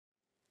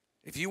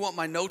If you want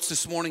my notes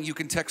this morning, you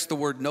can text the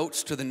word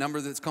notes to the number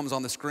that comes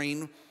on the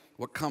screen.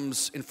 What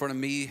comes in front of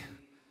me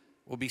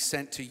will be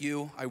sent to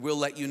you. I will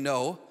let you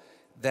know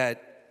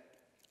that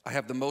I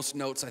have the most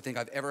notes I think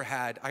I've ever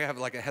had. I have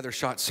like a Heather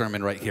Schott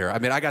sermon right here. I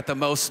mean, I got the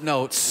most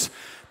notes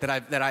that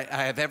I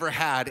have ever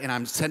had, and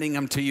I'm sending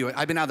them to you.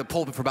 I've been out of the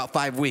pulpit for about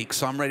 5 weeks,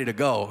 so I'm ready to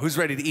go. Who's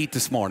ready to eat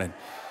this morning?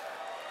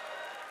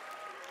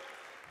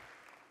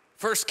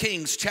 1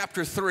 Kings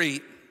chapter 3.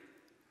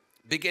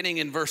 Beginning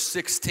in verse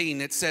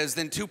 16, it says,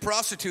 "Then two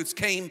prostitutes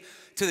came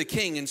to the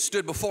king and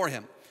stood before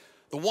him.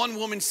 The one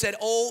woman said,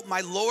 'Oh, my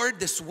lord,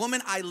 this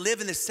woman I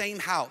live in the same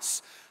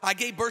house. I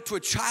gave birth to a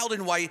child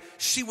and while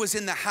she was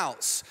in the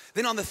house.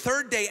 Then on the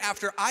third day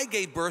after I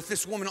gave birth,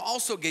 this woman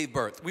also gave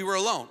birth. We were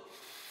alone.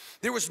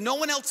 There was no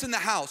one else in the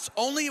house,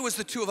 only it was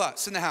the two of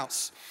us in the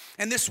house.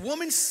 And this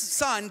woman's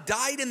son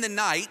died in the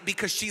night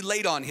because she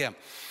laid on him.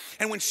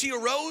 And when she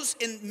arose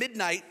in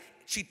midnight,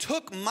 she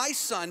took my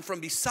son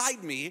from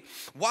beside me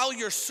while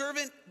your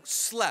servant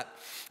slept,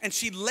 and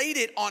she laid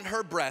it on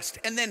her breast,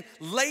 and then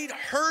laid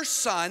her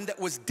son that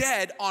was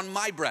dead on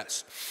my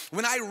breast.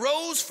 When I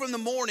rose from the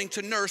morning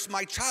to nurse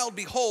my child,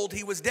 behold,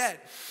 he was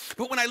dead.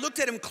 But when I looked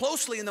at him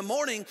closely in the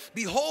morning,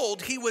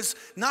 behold, he was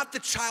not the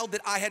child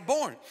that I had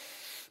born.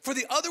 For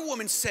the other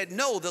woman said,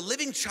 no, the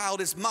living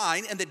child is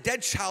mine and the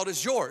dead child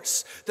is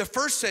yours. The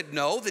first said,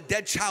 no, the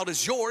dead child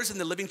is yours and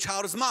the living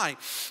child is mine.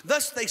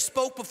 Thus they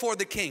spoke before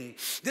the king.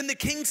 Then the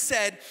king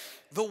said,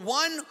 the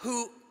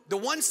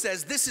one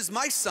says, this is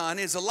my son,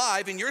 is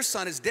alive, and your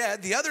son is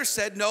dead. The other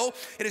said, no,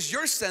 it is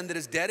your son that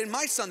is dead, and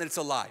my son that is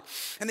alive.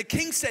 And the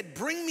king said,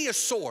 bring me a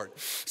sword.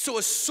 So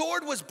a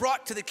sword was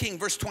brought to the king,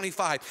 verse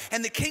 25.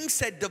 And the king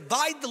said,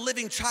 divide the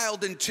living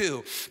child in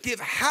two. Give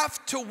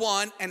half to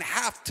one and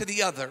half to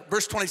the other.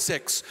 Verse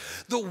 26.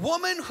 The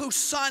woman whose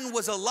son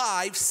was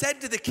alive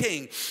said to the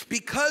king,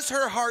 because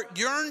her heart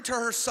yearned to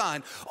her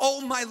son, oh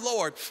my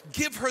lord,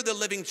 give her the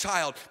living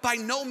child. By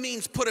no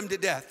means put him to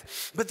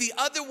death. But the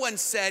other one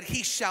said,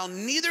 he shall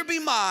neither be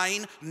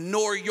mine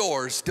nor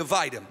yours,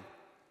 divide him.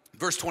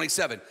 Verse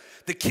 27,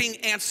 the king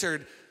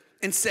answered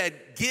and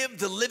said, give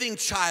the living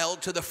child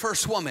to the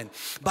first woman.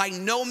 By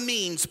no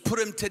means put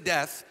him to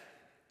death.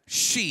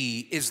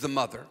 She is the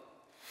mother.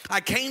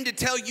 I came to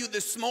tell you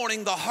this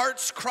morning, the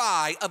heart's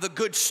cry of a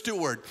good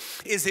steward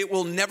is it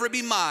will never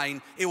be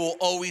mine, it will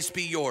always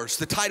be yours.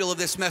 The title of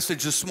this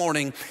message this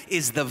morning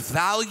is the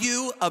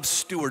value of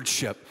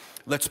stewardship.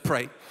 Let's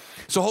pray.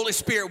 So Holy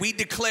Spirit, we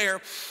declare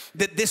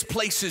that this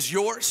place is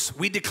yours.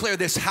 We declare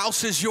this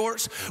house is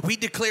yours. We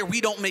declare we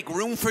don't make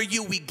room for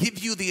you. We give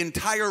you the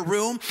entire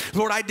room.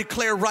 Lord, I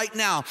declare right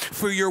now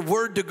for your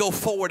word to go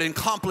forward and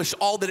accomplish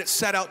all that it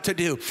set out to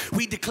do.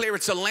 We declare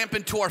it's a lamp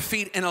unto our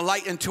feet and a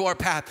light unto our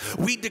path.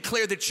 We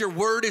declare that your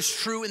word is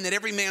true and that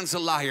every man's a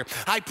liar.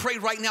 I pray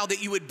right now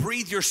that you would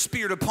breathe your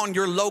spirit upon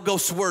your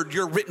Logos word,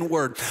 your written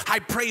word. I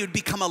pray it would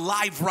become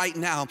alive right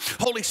now.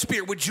 Holy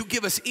Spirit, would you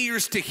give us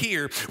ears to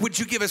hear? Would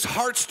you give us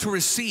hearts to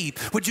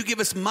receive? Would you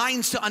give us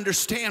minds to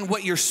understand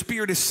what your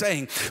spirit is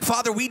saying?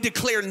 Father, we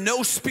declare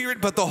no spirit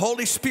but the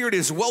Holy Spirit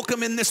is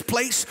welcome in this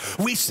place.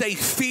 We say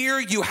fear,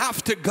 you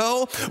have to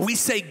go. We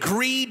say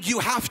greed, you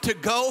have to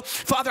go.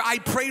 Father, I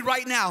pray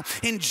right now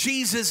in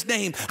Jesus'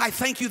 name, I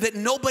thank you that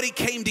nobody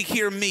came to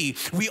hear me.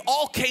 We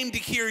all came to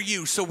hear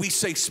you. So we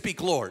say,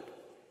 speak, Lord.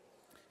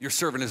 Your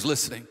servant is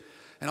listening.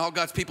 And all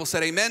God's people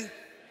said amen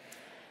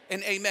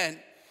and amen.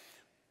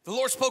 The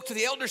Lord spoke to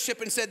the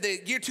eldership and said the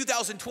year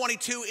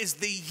 2022 is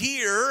the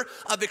year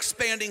of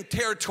expanding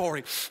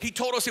territory. He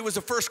told us it was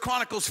the 1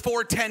 Chronicles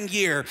 4:10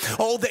 year.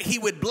 Oh, that he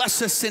would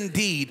bless us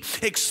indeed,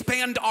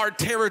 expand our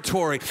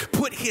territory,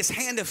 put his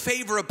hand of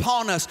favor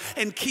upon us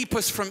and keep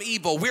us from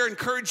evil. We're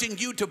encouraging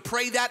you to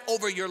pray that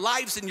over your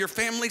lives and your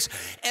families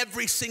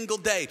every single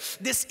day.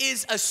 This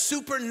is a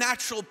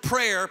supernatural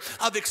prayer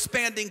of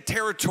expanding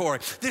territory.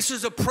 This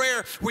is a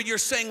prayer where you're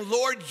saying,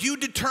 Lord, you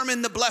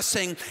determine the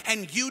blessing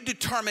and you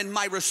determine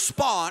my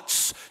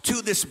response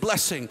to this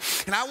blessing.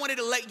 And I wanted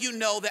to let you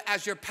know that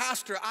as your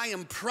pastor, I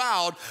am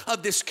proud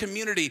of this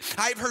community.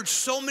 I've heard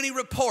so many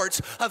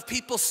reports of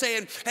people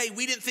saying, hey,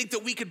 we didn't think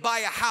that we could buy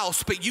a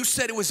house, but you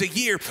said it was a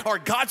year, or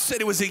God said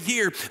it was a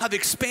year of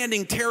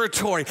expanding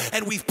territory.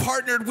 And we've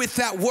partnered with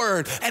that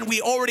word and we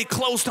already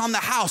closed on the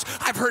house.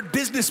 I've heard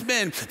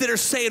businessmen that are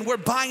saying we're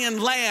buying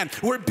land,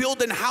 we're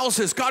building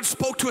houses. God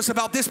spoke to us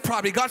about this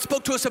property. God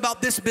spoke to us about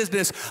this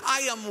business. I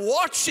am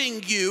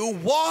watching you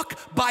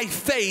walk by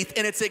faith,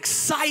 and it's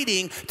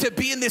exciting to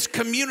be in this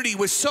community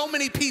with so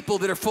many people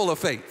that are full of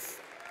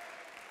faith.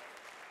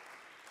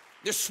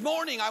 This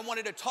morning, I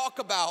wanted to talk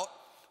about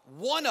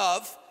one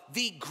of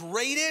the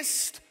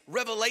greatest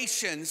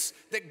revelations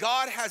that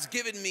God has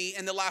given me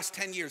in the last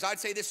 10 years. I'd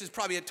say this is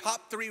probably a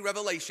top 3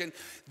 revelation.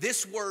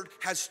 This word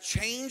has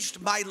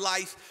changed my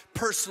life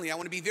personally. I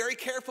want to be very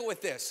careful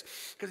with this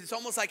because it's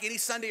almost like any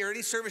Sunday or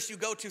any service you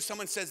go to,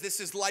 someone says this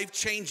is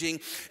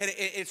life-changing, and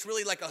it's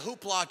really like a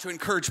hoopla to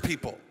encourage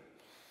people.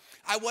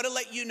 I want to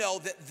let you know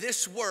that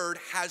this word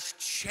has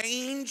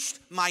changed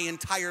my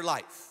entire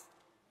life.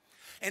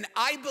 And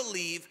I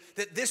believe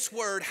that this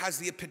word has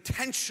the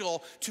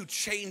potential to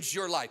change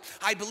your life.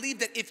 I believe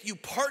that if you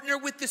partner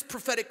with this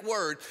prophetic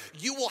word,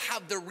 you will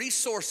have the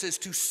resources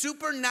to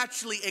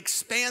supernaturally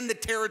expand the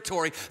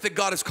territory that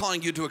God is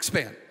calling you to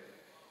expand.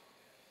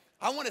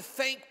 I want to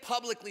thank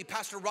publicly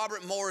Pastor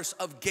Robert Morris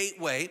of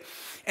Gateway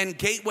and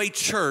Gateway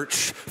Church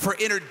for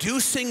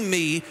introducing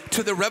me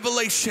to the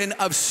revelation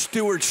of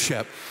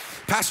stewardship.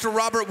 Pastor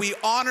Robert, we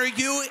honor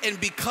you, and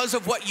because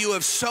of what you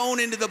have sown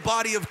into the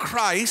body of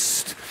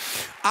Christ,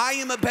 I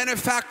am a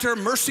benefactor,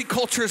 Mercy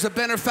Culture is a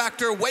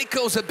benefactor,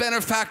 Waco's a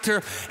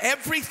benefactor,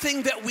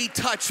 everything that we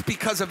touch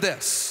because of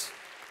this.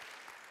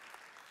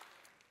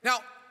 Now,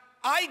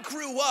 I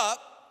grew up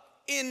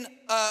in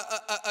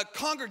a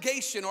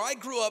congregation, or I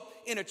grew up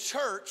in a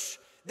church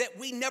that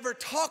we never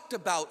talked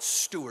about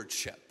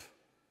stewardship.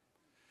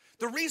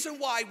 The reason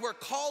why we're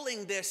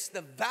calling this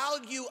the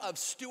value of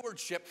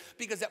stewardship,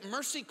 because at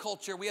Mercy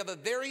Culture, we have a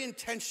very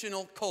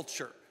intentional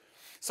culture.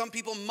 Some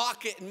people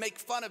mock it and make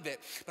fun of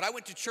it, but I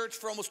went to church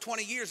for almost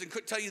 20 years and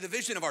couldn't tell you the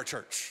vision of our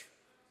church.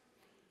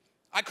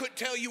 I couldn't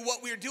tell you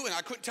what we were doing.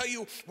 I couldn't tell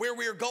you where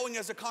we were going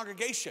as a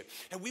congregation.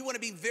 And we want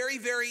to be very,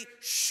 very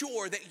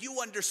sure that you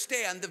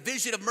understand the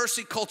vision of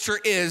Mercy Culture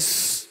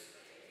is...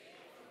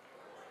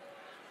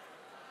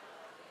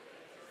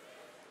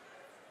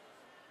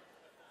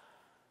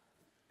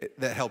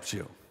 That helps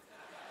you.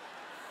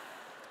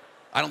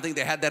 I don't think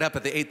they had that up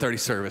at the 8:30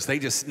 service. They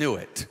just knew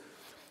it.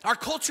 Our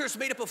culture is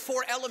made up of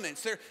 4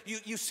 elements.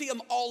 You see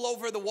them all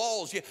over the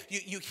walls.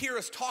 You hear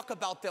us talk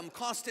about them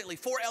constantly.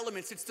 4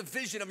 elements. It's the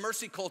vision of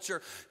Mercy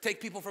Culture.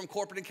 Take people from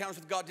corporate encounters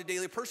with God to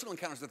daily personal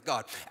encounters with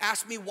God.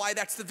 Ask me why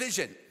that's the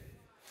vision.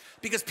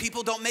 Because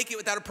people don't make it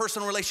without a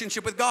personal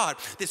relationship with God.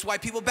 This is why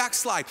people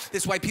backslide.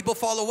 This is why people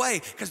fall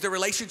away. Because their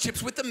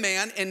relationship's with the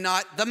man and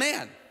not the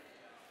man.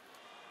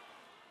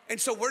 And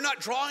so we're not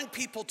drawing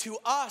people to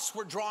us,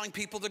 we're drawing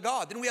people to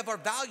God. Then we have our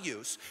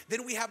values.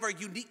 Then we have our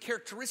unique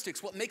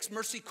characteristics, what makes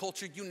Mercy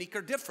Culture unique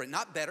or different.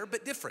 Not better,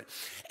 but different.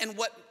 And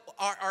what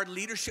our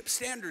leadership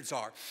standards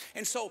are.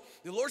 And so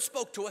the Lord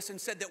spoke to us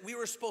and said that we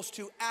were supposed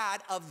to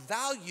add a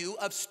value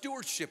of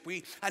stewardship.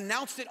 We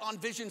announced it on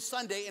Vision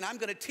Sunday, and I'm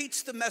going to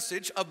teach the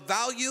message of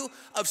value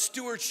of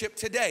stewardship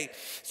today.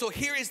 So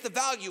here is the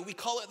value. We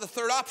call it the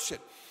third option.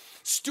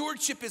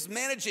 Stewardship is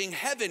managing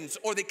heaven's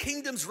or the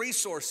kingdom's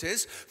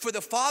resources for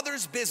the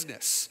Father's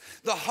business.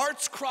 The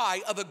heart's cry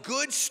of a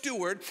good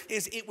steward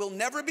is, it will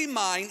never be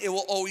mine, it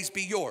will always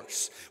be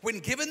yours.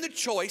 When given the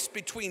choice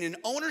between an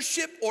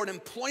ownership or an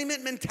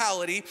employment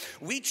mentality,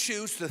 we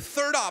choose the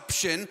third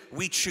option,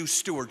 we choose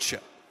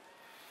stewardship.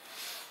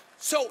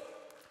 So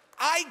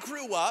I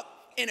grew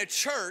up in a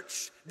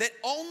church that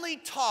only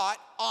taught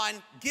on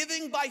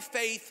giving by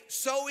faith,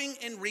 sowing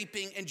and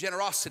reaping, and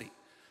generosity.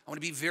 I want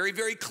to be very,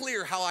 very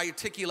clear how I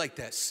articulate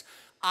this.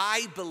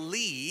 I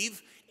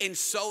believe in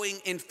sowing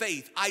in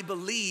faith. I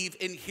believe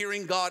in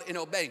hearing God and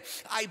obeying.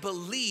 I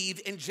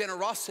believe in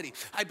generosity.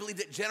 I believe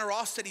that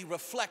generosity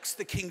reflects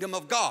the kingdom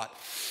of God.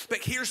 But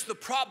here's the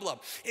problem,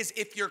 is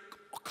if you're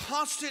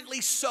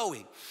constantly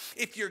sowing,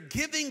 if you're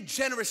giving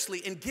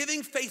generously and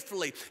giving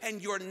faithfully,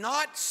 and you're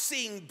not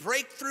seeing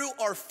breakthrough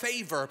or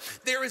favor,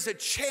 there is a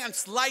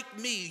chance, like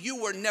me,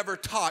 you were never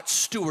taught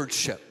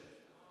stewardship.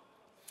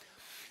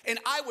 And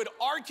I would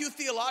argue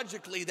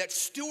theologically that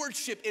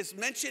stewardship is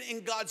mentioned in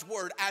God's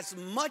word as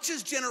much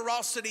as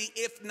generosity,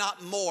 if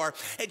not more.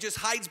 It just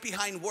hides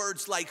behind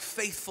words like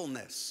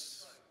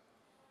faithfulness.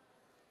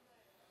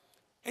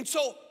 And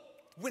so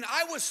when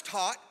I was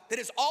taught that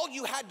it's all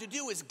you had to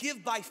do is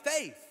give by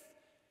faith,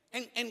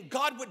 and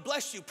God would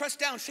bless you, press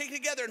down, shake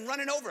together, and run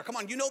it over. Come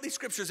on, you know these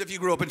scriptures if you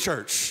grew up in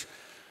church.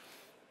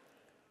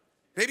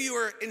 Maybe you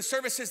were in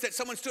services that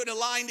someone stood in a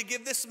line to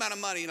give this amount of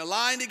money, and a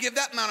line to give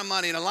that amount of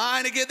money, and a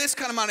line to give this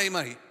kind of amount of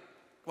money.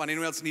 Come on,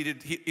 anyone else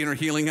needed inner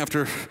healing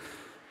after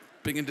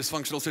being in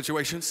dysfunctional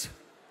situations?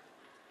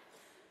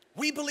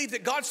 We believe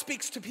that God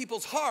speaks to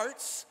people's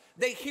hearts.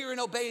 They hear and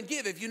obey and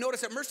give. If you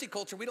notice at Mercy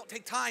Culture, we don't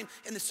take time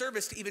in the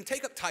service to even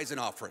take up tithes and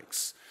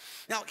offerings.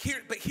 Now,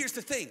 here's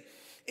the thing,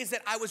 is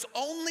that I was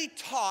only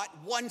taught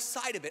one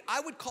side of it. I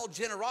would call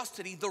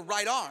generosity the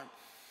right arm.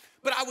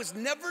 But I was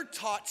never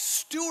taught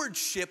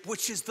stewardship,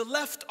 which is the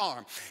left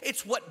arm.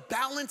 It's what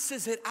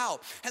balances it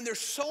out. And there's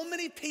so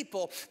many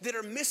people that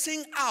are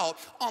missing out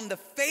on the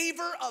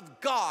favor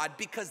of God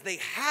because they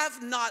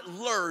have not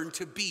learned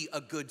to be a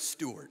good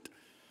steward.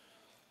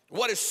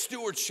 What is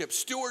stewardship?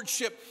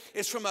 Stewardship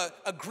is from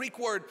a Greek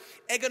word,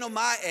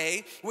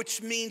 egonomai,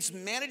 which means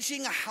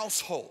managing a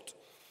household.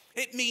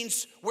 It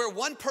means where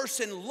one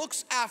person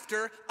looks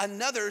after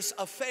another's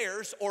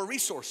affairs or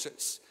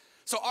resources.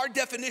 So our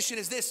definition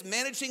is this: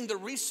 managing the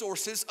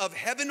resources of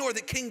heaven or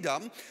the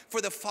kingdom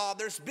for the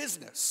Father's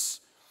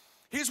business.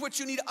 Here's what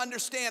you need to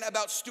understand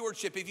about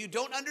stewardship. If you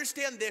don't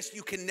understand this,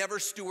 you can never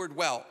steward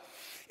well.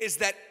 Is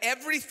that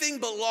everything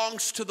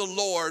belongs to the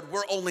Lord,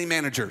 we're only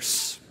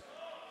managers.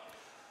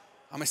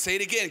 I'm going to say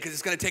it again because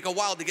it's going to take a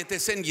while to get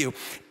this in you.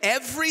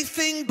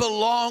 Everything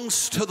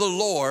belongs to the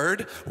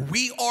Lord.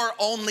 We are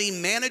only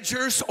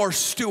managers or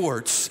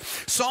stewards.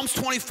 Psalms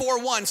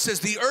 24:1 says,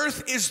 the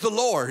earth is the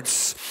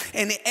Lord's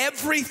and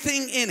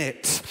everything in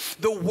it.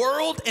 The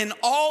world and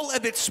all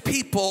of its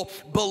people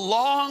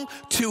belong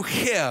to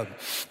Him.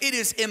 It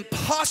is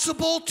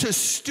impossible to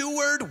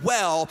steward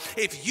well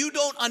if you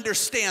don't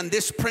understand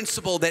this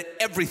principle that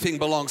everything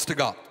belongs to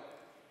God.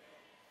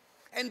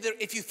 And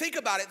if you think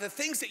about it, the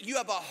things that you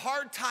have a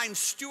hard time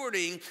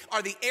stewarding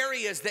are the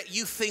areas that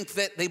you think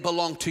that they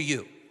belong to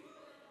you.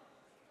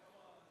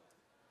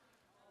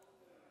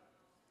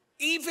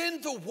 Even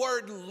the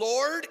word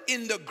Lord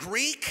in the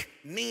Greek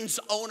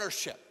means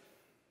ownership.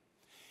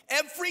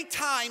 Every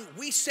time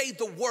we say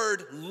the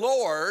word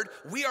Lord,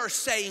 we are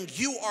saying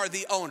you are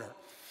the owner.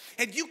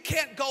 And you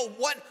can't go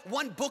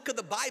one book of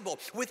the Bible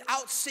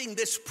without seeing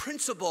this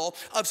principle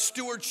of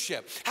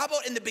stewardship. How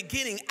about in the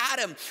beginning,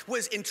 Adam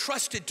was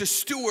entrusted to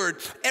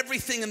steward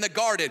everything in the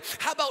garden?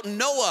 How about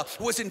Noah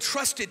was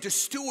entrusted to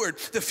steward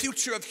the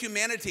future of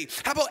humanity?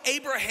 How about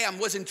Abraham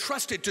was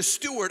entrusted to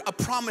steward a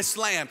promised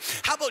land?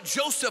 How about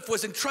Joseph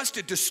was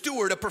entrusted to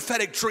steward a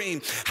prophetic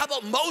dream? How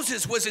about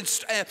Moses was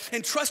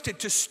entrusted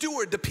to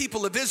steward the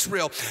people of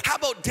Israel? How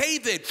about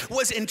David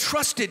was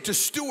entrusted to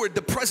steward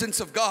the presence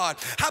of God?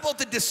 How about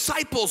the disciples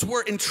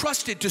were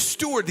entrusted to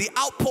steward the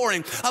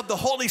outpouring of the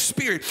Holy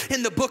Spirit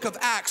in the book of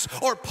Acts?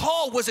 Or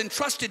Paul was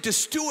entrusted to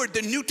steward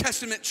the New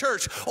Testament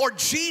church? Or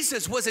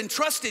Jesus was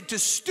entrusted to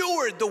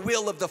steward the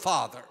will of the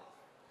Father?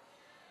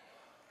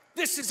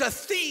 This is a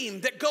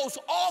theme that goes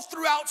all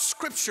throughout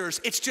scriptures.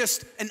 It's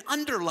just an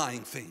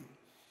underlying theme.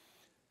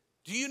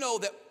 Do you know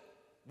that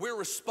we're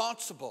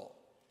responsible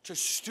to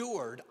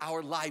steward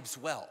our lives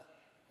well?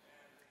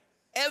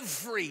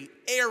 Every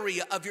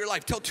area of your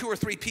life. Tell 2 or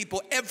 3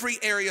 people, every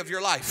area of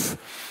your life.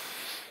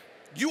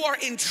 You are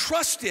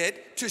entrusted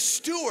to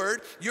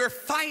steward your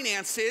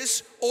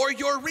finances or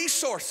your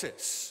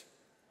resources.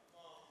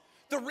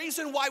 The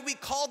reason why we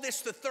call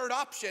this the third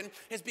option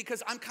is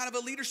because I'm kind of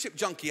a leadership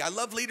junkie. I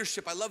love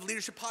leadership. I love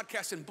leadership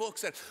podcasts and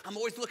books, and I'm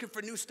always looking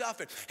for new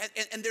stuff.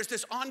 And there's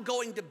this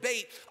ongoing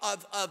debate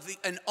of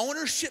an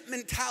ownership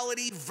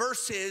mentality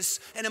versus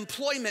an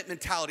employment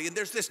mentality. And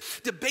there's this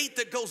debate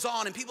that goes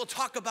on, and people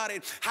talk about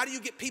it. How do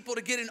you get people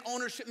to get an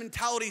ownership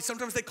mentality?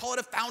 Sometimes they call it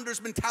a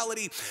founder's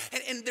mentality.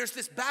 And there's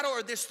this battle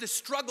or this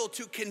struggle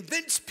to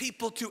convince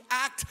people to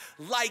act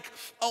like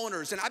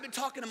owners. And I've been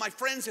talking to my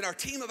friends and our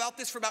team about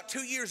this for about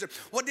 2 years.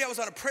 One day I was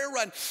on a prayer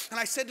run and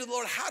I said to the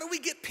Lord, how do we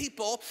get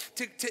people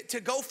to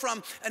go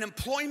from an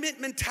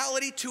employment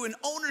mentality to an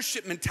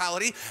ownership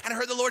mentality? And I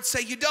heard the Lord say,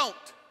 you don't.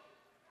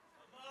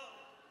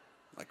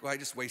 Like, well, I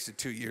just wasted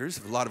 2 years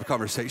of a lot of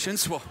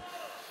conversations. Well,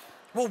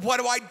 what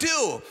do I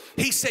do?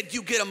 He said,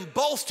 you get them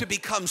both to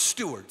become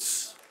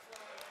stewards.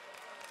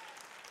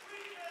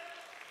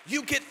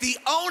 You get the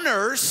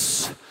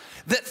owners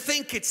that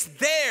think it's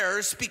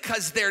theirs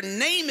because their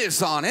name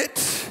is on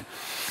it,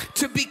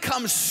 to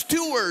become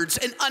stewards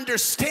and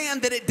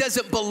understand that it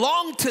doesn't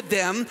belong to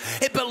them,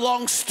 it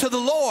belongs to the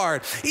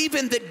Lord.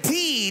 Even the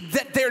deed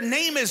that their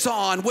name is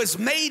on was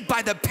made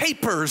by the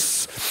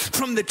papers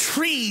from the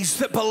trees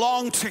that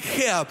belong to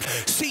Him.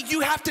 See,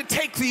 you have to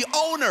take the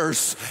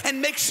owners and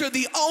make sure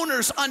the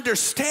owners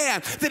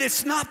understand that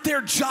it's not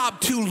their job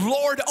to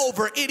lord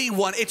over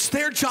anyone. It's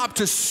their job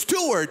to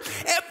steward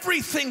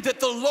everything that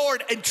the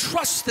Lord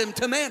entrusts them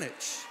to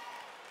manage.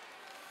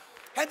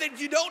 And then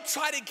you don't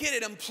try to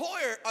get an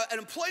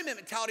employment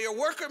mentality or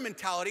worker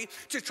mentality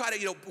to try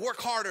to, work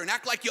harder and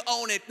act like you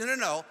own it.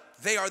 No.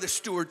 They are the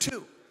steward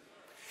too.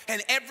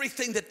 And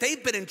everything that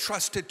they've been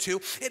entrusted to,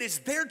 it is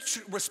their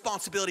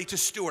responsibility to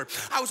steward.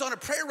 I was on a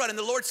prayer run and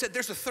the Lord said,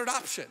 there's a third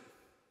option.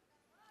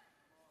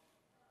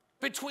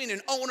 Between an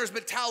owner's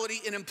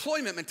mentality and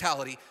employment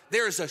mentality,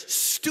 there is a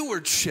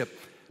stewardship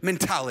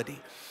mentality.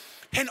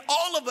 And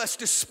all of us,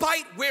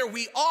 despite where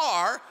we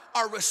are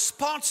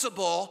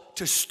responsible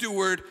to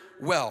steward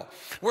well.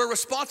 We're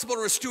responsible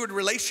to steward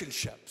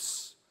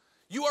relationships.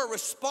 You are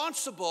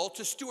responsible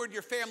to steward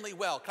your family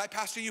well. Can I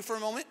pastor you for a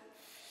moment?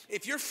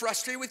 If you're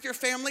frustrated with your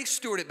family,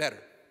 steward it better.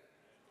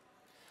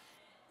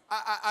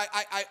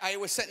 I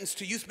was sentenced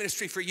to youth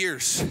ministry for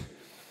years.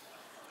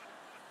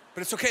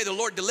 But it's okay, the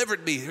Lord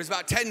delivered me. It was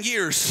about 10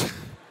 years.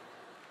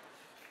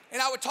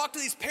 And I would talk to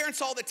these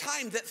parents all the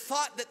time that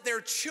thought that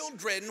their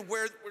children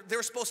were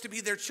supposed to be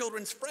their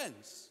children's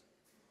friends.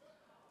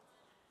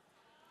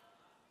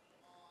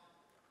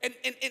 And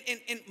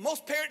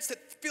most parents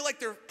that feel like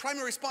their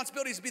primary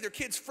responsibility is to be their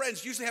kids'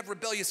 friends usually have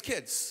rebellious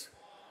kids.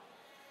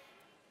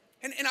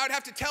 And I would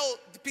have to tell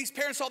these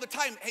parents all the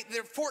time, hey,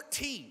 they're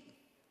 14.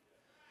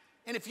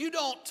 And if you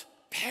don't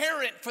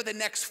parent for the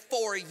next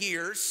 4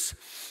 years,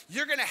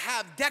 you're gonna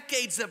have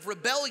decades of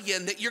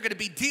rebellion that you're gonna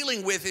be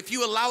dealing with if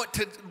you allow it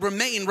to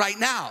remain right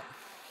now.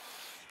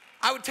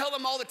 I would tell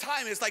them all the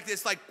time, it's like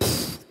this,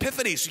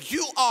 epiphanies.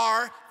 You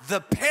are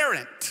the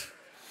parent.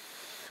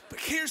 But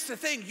here's the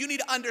thing you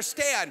need to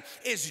understand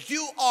is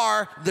you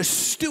are the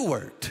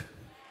steward.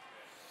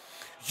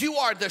 You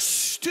are the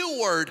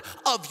steward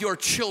of your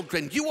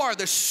children. You are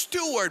the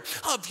steward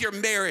of your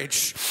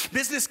marriage.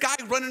 Business guy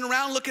running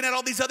around looking at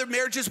all these other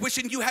marriages,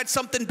 wishing you had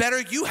something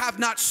better. You have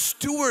not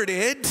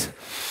stewarded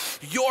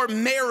your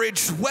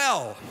marriage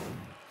well.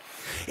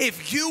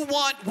 If you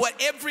want what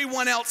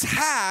everyone else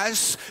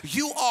has,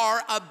 you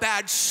are a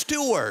bad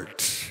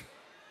steward.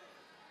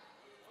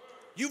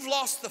 You've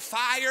lost the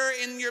fire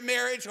in your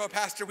marriage. Oh,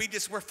 Pastor,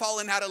 we're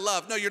falling out of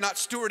love. No, you're not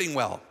stewarding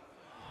well.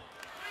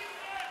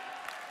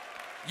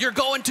 You're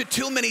going to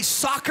too many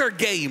soccer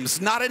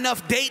games, not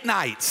enough date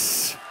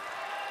nights.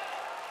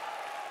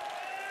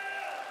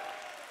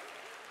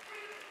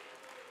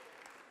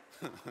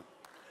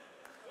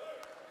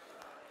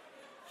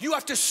 You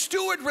have to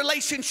steward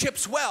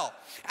relationships well.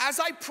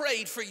 As I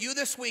prayed for you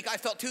this week, I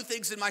felt two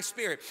things in my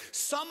spirit.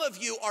 Some of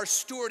you are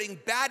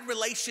stewarding bad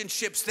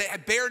relationships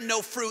that bear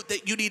no fruit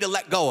that you need to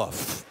let go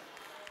of.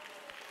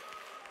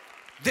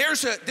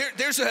 There's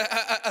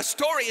a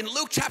story in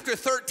Luke chapter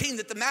 13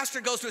 that the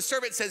master goes to a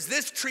servant and says,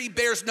 this tree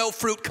bears no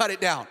fruit, cut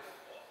it down.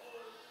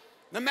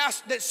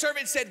 The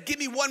servant said, give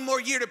me one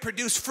more year to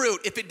produce fruit.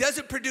 If it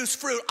doesn't produce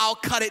fruit, I'll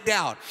cut it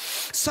down.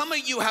 Some of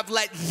you have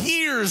let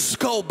years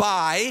go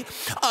by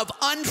of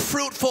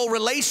unfruitful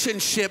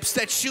relationships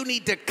that you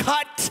need to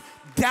cut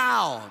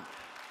down.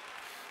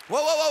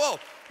 Whoa, whoa, whoa, whoa.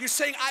 You're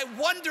saying, I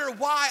wonder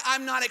why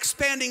I'm not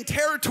expanding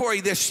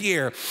territory this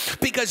year.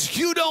 Because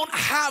you don't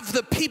have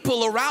the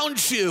people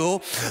around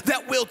you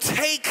that will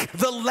take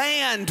the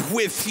land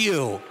with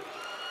you.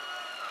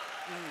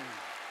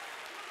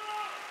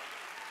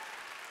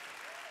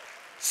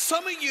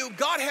 Some of you,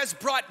 God has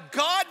brought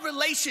God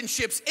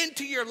relationships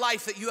into your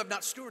life that you have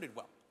not stewarded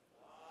well.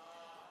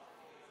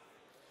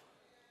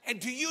 And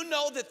do you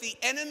know that the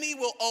enemy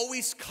will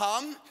always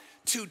come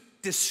to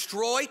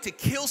destroy, to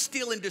kill,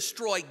 steal, and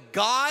destroy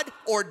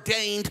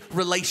God-ordained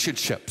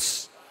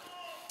relationships?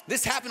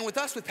 This happened with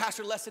us with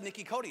Pastor Les and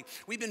Nikki Cody.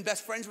 We've been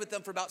best friends with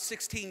them for about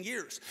 16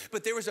 years.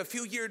 But there was a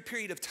few-year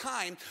period of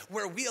time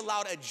where we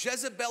allowed a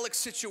Jezebelic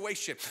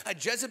situation, a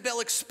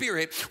Jezebelic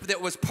spirit that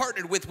was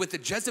partnered with the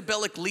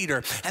Jezebelic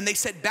leader. And they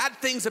said bad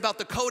things about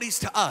the Codys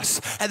to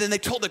us. And then they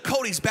told the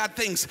Codys bad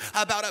things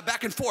about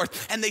back and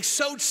forth. And they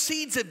sowed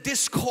seeds of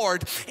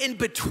discord in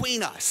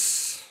between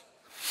us.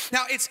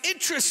 Now, it's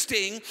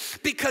interesting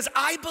because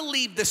I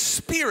believe the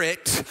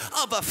spirit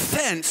of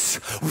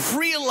offense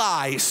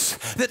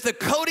realized that the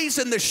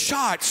Codys and the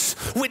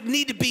Schotts would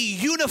need to be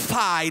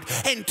unified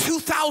in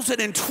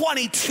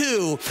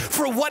 2022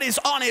 for what is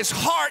on his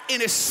heart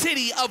in a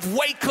city of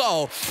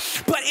Waco.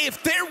 But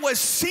if there was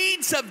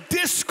seeds of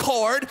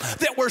discord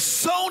that were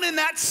sown in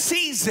that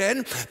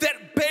season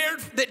that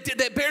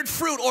bared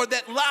fruit or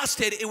that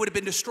lasted, it would have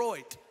been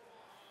destroyed.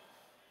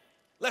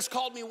 Les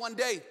called me one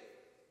day.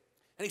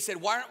 And he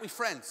said, why aren't we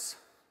friends?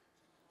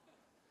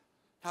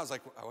 I was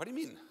like, what do you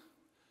mean?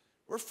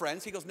 We're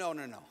friends. He goes, no.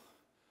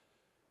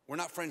 We're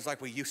not friends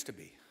like we used to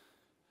be.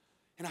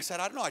 And I said,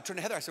 I don't know. I turned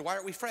to Heather. I said, why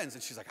aren't we friends?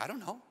 And she's like, I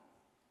don't know.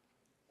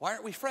 Why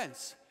aren't we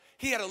friends?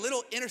 He had a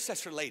little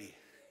intercessor lady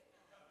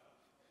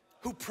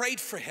who prayed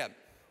for him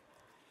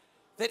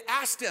that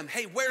asked him,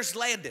 hey, where's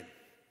Landon?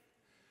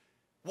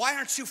 Why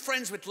aren't you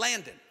friends with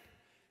Landon?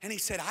 And he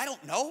said, I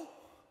don't know.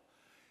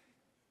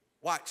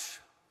 Watch.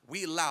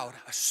 We allowed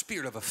a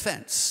spirit of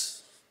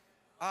offense.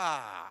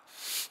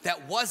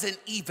 That wasn't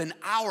even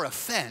our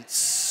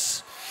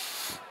offense.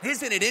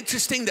 Isn't it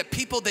interesting that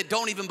people that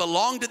don't even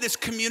belong to this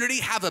community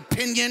have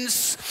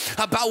opinions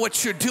about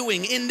what you're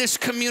doing in this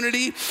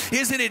community?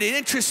 Isn't it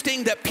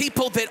interesting that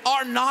people that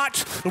are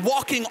not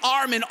walking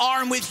arm in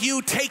arm with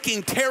you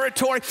taking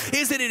territory?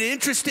 Isn't it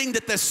interesting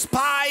that the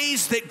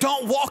spies that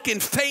don't walk in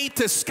faith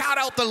to scout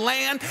out the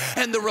land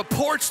and the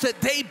reports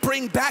that they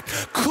bring back,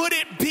 could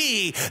it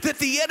be that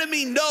the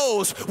enemy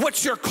knows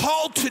what you're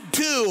called to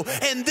do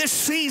in this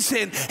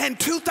season and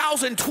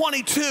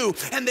 2022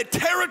 and the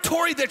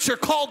territory that you're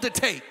called to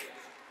take?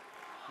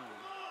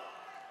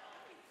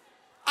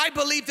 I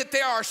believe that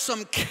there are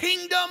some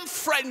kingdom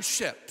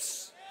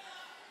friendships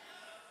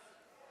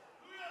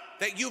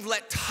that you've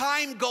let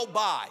time go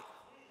by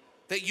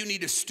that you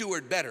need to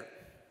steward better.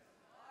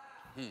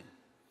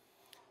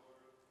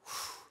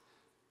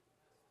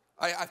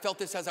 I felt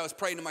this as I was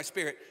praying in my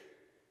spirit.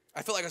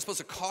 I feel like I'm supposed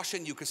to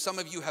caution you because some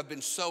of you have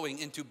been sowing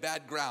into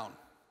bad ground.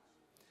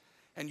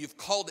 And you've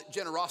called it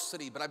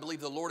generosity, but I believe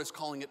the Lord is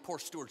calling it poor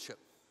stewardship.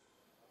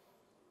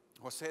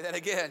 I'll say that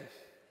again.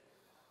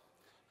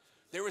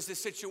 There was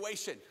this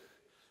situation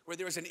where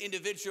there was an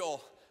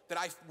individual that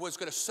I was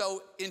going to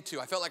sow into.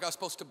 I felt like I was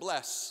supposed to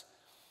bless.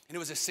 And it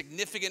was a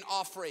significant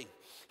offering.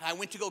 And I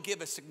went to go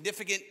give a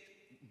significant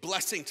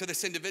blessing to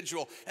this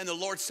individual. And the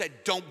Lord said,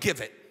 don't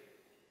give it.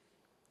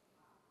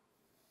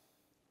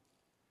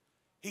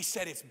 He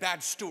said, it's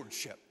bad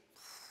stewardship.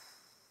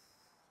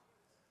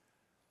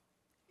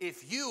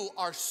 If you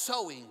are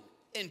sowing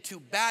into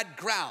bad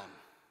ground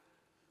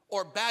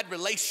or bad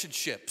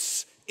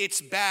relationships,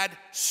 it's bad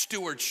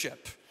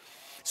stewardship.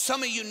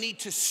 Some of you need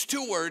to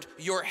steward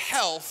your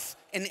health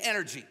and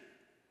energy.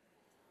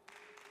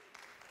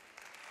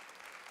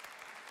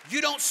 You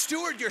don't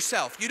steward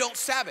yourself. You don't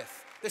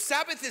Sabbath. The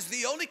Sabbath is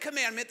the only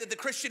commandment that the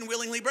Christian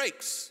willingly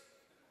breaks.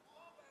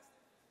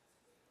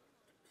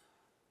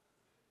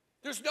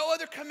 There's no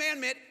other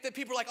commandment that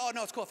people are like, oh,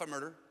 no, it's cool if I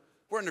murder.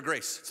 We're under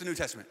grace. It's the New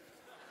Testament.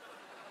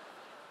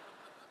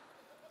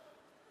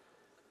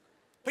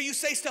 But you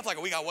say stuff like,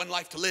 oh, we got one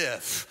life to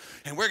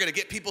live, and we're going to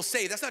get people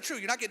saved. That's not true.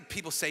 You're not getting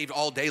people saved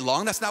all day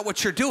long. That's not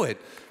what you're doing.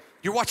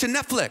 You're watching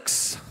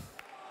Netflix.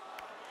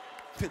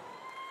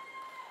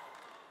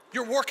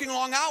 You're working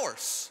long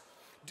hours.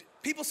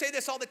 People say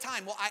this all the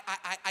time. Well,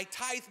 I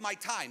tithe my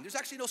time. There's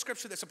actually no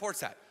scripture that supports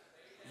that.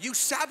 You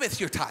Sabbath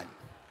your time.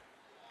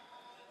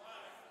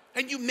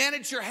 And you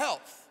manage your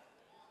health.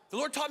 The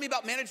Lord taught me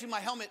about managing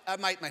my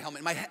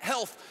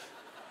health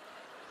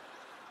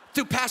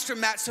through Pastor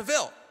Matt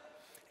Seville.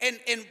 And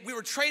we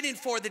were training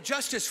for the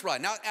Justice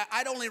Run. Now,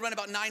 I'd only run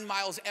about 9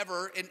 miles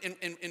ever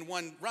in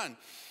one run.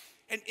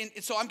 And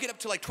so I'm getting up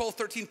to like 12,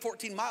 13,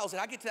 14 miles,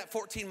 and I get to that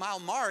 14-mile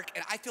mark,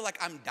 and I feel like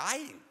I'm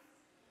dying.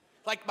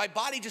 Like my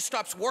body just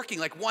stops working,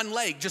 like one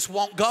leg just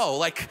won't go.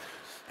 Like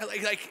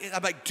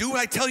I'm like, do what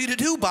I tell you to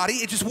do, body.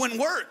 It just wouldn't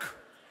work.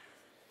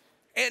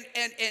 And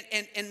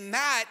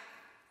Matt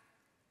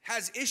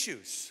has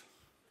issues.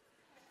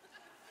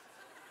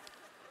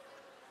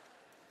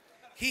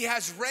 He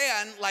has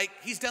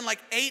he's done like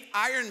 8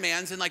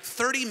 Ironmans and like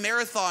 30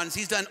 marathons.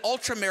 He's done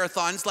ultra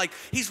marathons. Like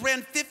he's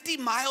ran 50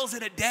 miles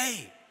in a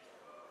day.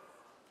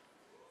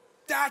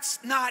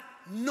 That's not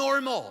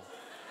normal.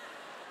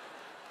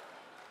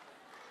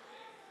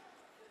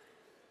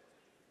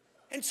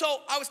 And so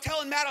I was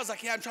telling Matt, I was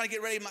like, yeah, I'm trying to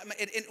get ready.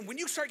 And when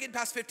you start getting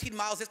past 15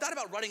 miles, it's not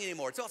about running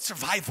anymore. It's about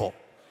survival.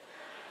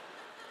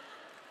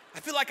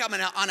 I feel like I'm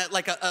on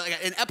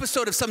an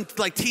episode of some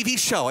like TV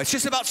show. It's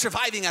just about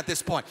surviving at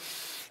this point.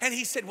 And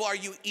he said, well, are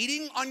you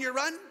eating on your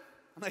run?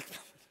 I'm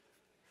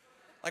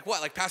like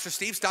what? Like Pastor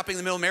Steve stopping in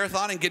the middle of a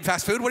marathon and getting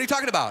fast food? What are you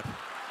talking about?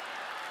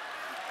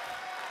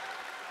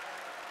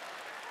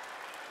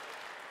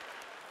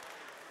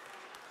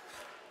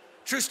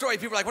 True story.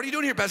 People are like, what are you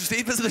doing here, Pastor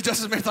Steve? Isn't the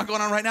Justice Marathon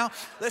going on right now?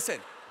 Listen.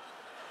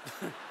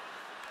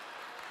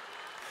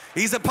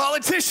 He's a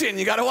politician.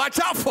 You got to watch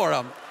out for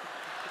him.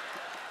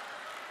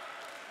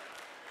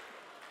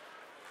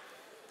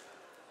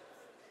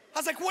 I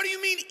was like, what do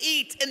you mean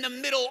eat in the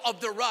middle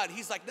of the run?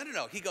 He's like,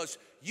 no. He goes,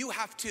 you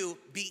have to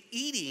be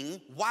eating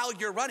while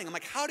you're running. I'm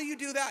like, how do you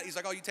do that? He's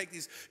like, oh, you take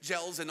these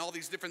gels and all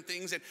these different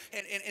things. And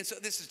so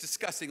this is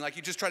disgusting. Like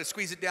you just try to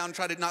squeeze it down,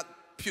 try to not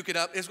puke it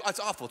up. It's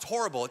awful. It's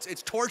horrible.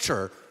 It's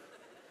torture.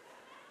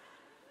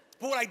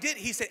 But what I did,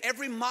 he said,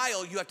 every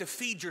mile you have to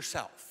feed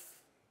yourself.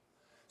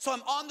 So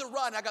I'm on the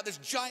run. I got this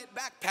giant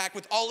backpack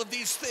with all of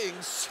these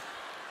things.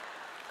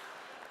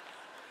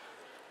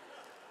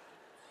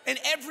 And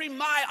every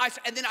mile,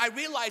 and then I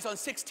realized on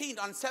 16,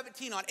 on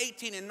 17, on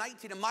 18, and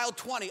 19, and mile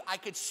 20, I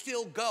could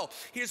still go.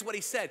 Here's what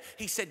he said.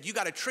 He said, you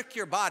got to trick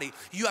your body.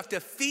 You have to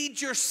feed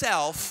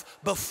yourself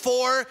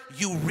before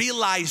you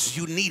realize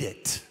you need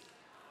it.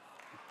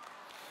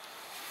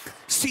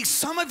 See,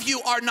 some of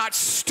you are not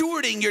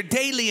stewarding your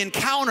daily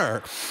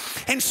encounter.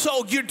 And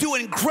so you're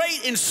doing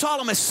great in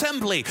solemn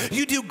assembly.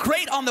 You do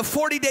great on the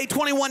 40-day,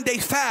 21-day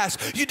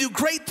fast. You do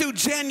great through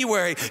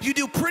January. You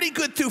do pretty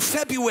good through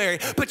February.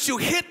 But you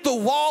hit the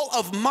wall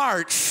of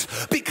March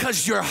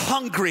because you're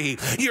hungry.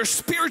 You're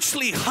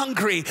spiritually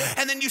hungry.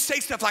 And then you say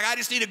stuff like, I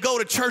just need to go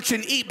to church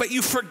and eat. But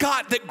you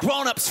forgot that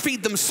grown-ups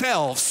feed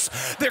themselves.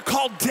 They're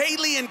called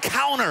daily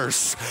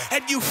encounters.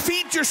 And you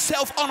feed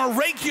yourself on a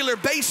regular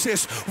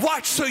basis.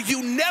 Watch, so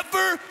you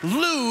never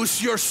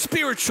lose your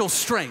spiritual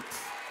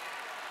strength.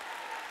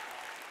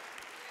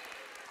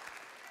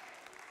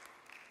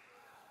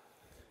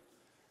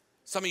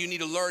 Some of you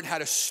need to learn how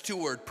to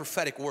steward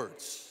prophetic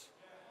words.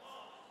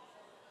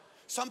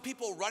 Some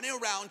people running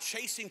around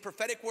chasing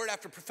prophetic word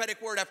after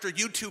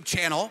YouTube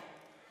channel.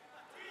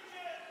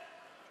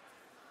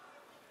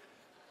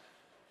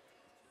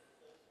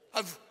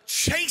 Of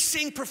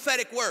chasing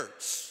prophetic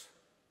words.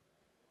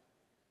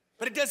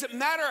 But it doesn't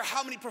matter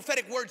how many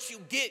prophetic words you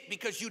get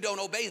because you don't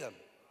obey them.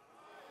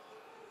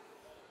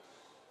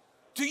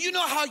 Do you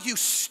know how you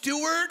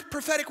steward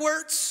prophetic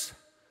words?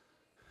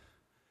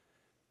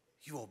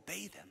 You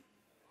obey them.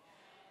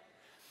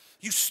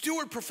 You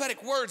steward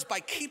prophetic words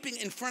by keeping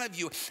in front of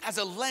you as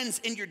a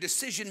lens in your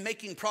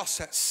decision-making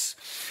process.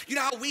 You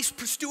know how we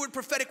steward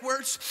prophetic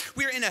words?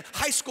 We were in a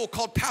high school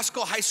called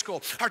Pascal High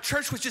School. Our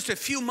church was just a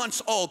few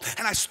months old,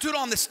 and I stood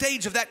on the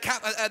stage of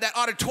that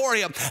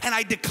auditorium, and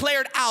I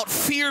declared out,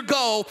 fear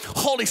go,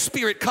 Holy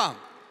Spirit come.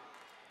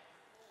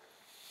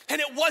 And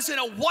it wasn't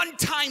a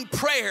one-time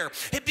prayer.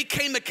 It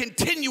became a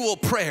continual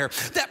prayer.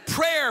 That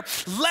prayer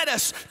led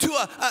us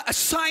to a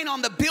sign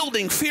on the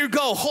building, fear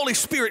go, Holy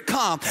Spirit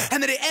come.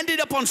 And then it ended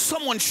up on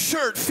someone's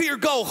shirt, fear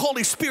go,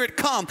 Holy Spirit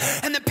come.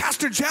 And then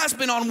Pastor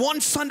Jasmine on one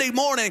Sunday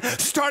morning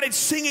started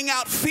singing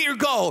out, fear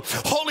go,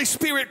 Holy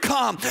Spirit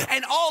come.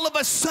 And all of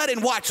a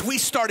sudden, watch, we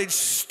started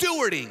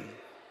stewarding.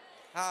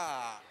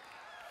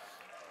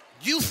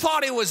 You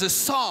thought it was a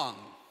song.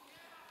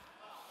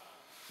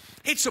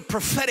 It's a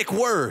prophetic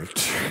word.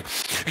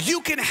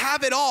 You can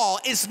have it all.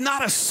 It's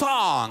not a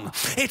song.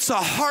 It's a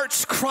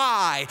heart's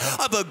cry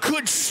of a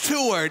good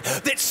steward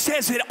that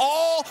says it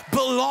all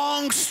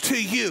belongs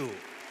to you.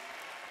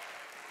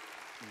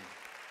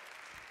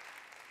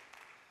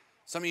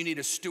 Some of you need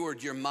to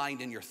steward your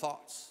mind and your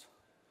thoughts.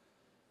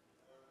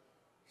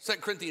 2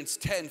 Corinthians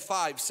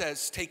 10:5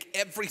 says, take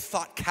every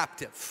thought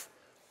captive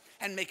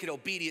and make it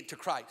obedient to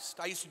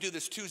Christ. I used to do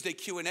this Tuesday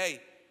Q&A.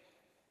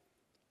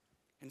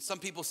 And some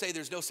people say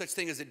there's no such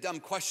thing as a dumb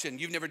question.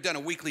 You've never done a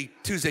weekly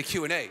Tuesday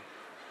Q&A.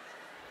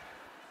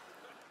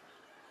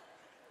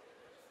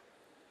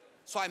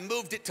 So I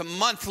moved it to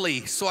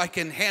monthly so I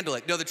can handle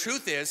it. No, the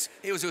truth is,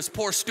 it was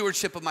poor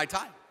stewardship of my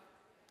time.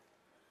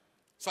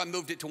 So I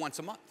moved it to once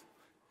a month.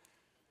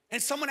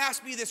 And someone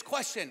asked me this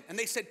question, and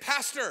they said,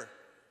 Pastor,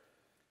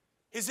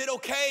 is it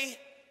okay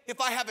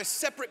if I have a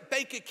separate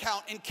bank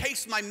account in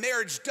case my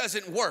marriage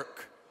doesn't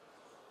work?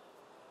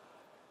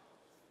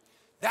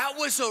 That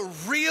was a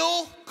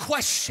real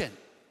question.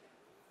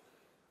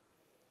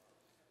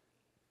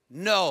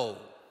 No.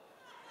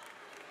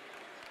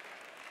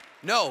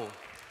 No.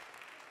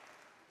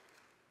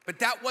 But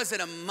that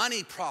wasn't a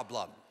money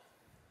problem.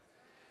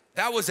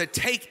 That was a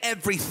take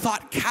every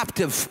thought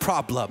captive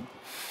problem.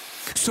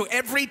 So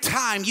every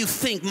time you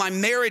think my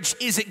marriage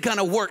isn't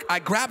gonna work, I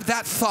grab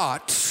that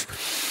thought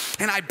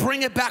and I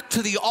bring it back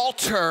to the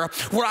altar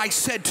where I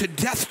said, to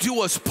death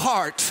do us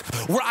part,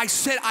 where I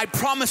said, I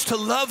promise to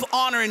love,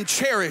 honor, and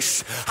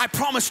cherish. I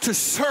promise to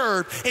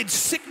serve in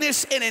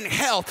sickness and in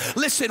health.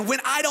 Listen, when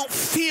I don't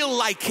feel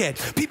like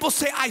it, people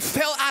say I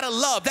fell out of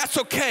love. That's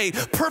okay.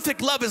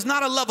 Perfect love is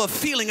not a love of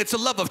feeling, it's a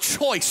love of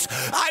choice.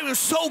 I was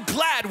so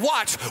glad,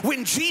 watch,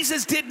 when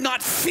Jesus did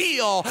not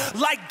feel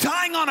like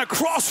dying on a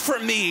cross for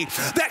me,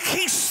 that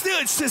he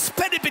stood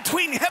suspended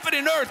between heaven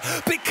and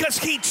earth because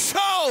he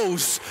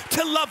chose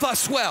to love us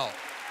well.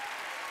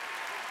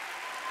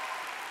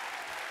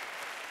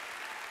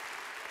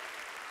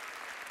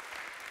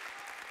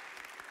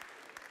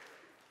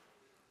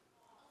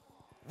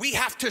 We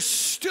have to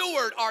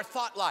steward our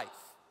thought life.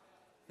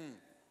 You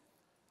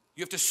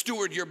have to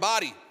steward your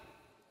body.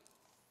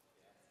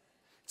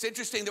 It's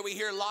interesting that we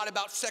hear a lot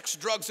about sex,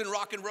 drugs, and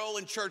rock and roll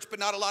in church, but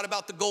not a lot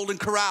about the Golden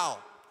Corral.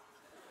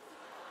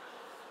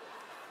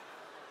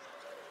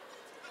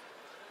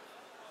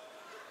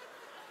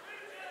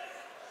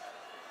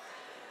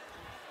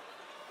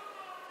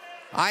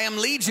 I am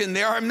legion.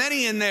 There are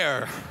many in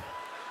there.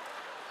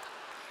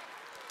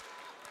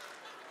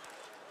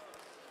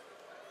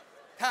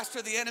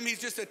 Pastor, the enemy's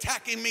just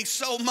attacking me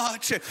so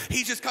much.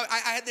 He's just coming. I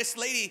had this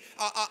lady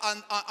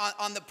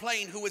on the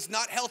plane who was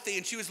not healthy,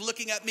 and she was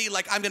looking at me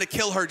like I'm going to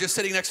kill her just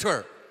sitting next to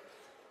her.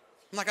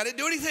 I'm like, I didn't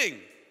do anything.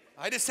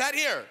 I just sat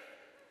here.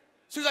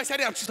 As soon as I sat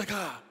down, she's like,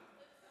 ah.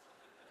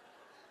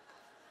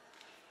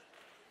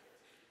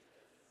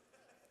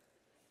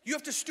 You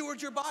have to steward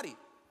your body.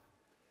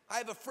 I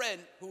have a friend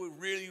who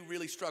really,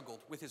 really struggled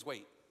with his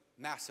weight.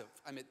 Massive.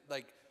 I mean,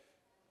 like,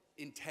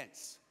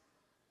 intense.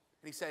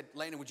 And he said,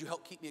 Landon, would you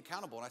help keep me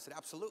accountable? And I said,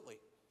 absolutely.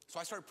 So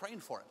I started praying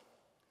for him.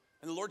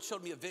 And the Lord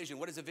showed me a vision.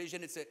 What is a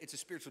vision? It's a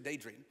spiritual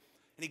daydream.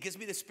 And he gives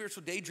me this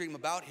spiritual daydream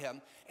about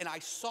him. And I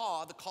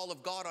saw the call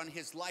of God on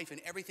his life and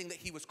everything that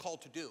he was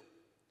called to do.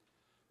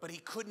 But he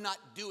could not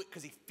do it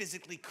because he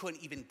physically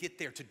couldn't even get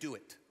there to do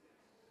it.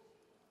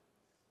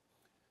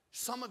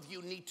 Some of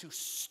you need to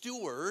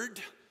steward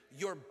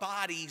your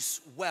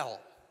bodies well.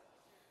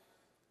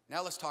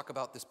 Now let's talk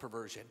about this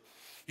perversion.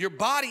 Your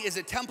body is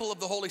a temple of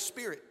the Holy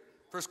Spirit.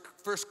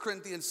 1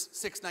 Corinthians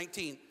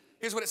 6:19.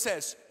 Here's what it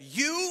says.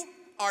 You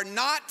are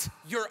not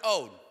your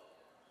own.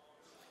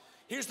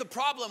 Here's the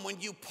problem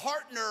when you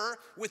partner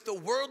with the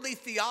worldly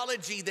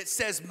theology that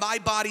says my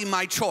body,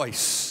 my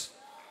choice.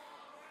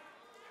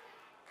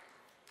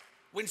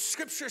 When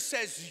scripture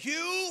says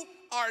you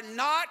are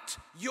not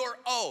your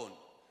own.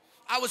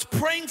 I was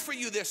praying for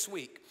you this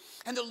week.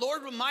 And the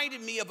Lord reminded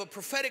me of a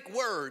prophetic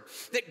word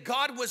that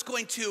God was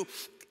going to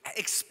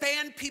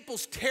expand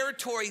people's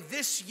territory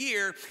this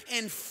year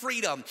in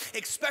freedom,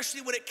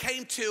 especially when it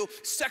came to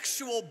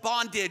sexual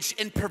bondage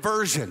and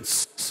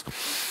perversions.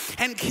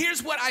 And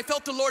here's what I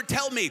felt the Lord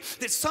tell me,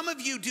 that some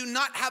of you do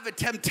not have a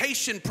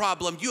temptation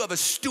problem, you have a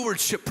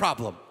stewardship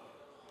problem.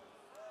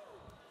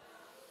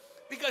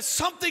 Because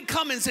something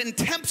comes and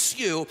tempts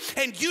you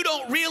and you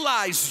don't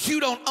realize you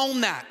don't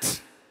own that.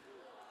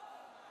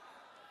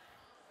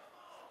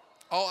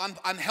 Oh,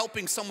 I'm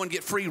helping someone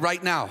get free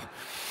right now.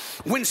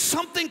 When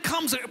something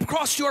comes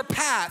across your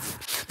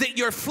path that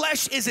your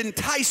flesh is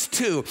enticed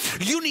to,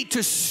 you need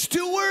to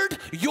steward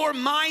your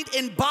mind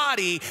and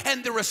body,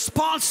 and the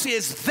response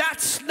is,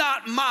 that's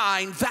not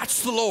mine,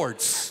 that's the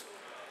Lord's.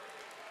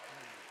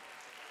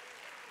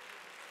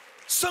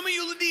 Some of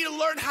you need to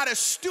learn how to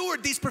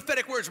steward these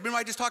prophetic words. Remember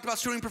I just talked about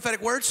stewarding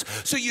prophetic words?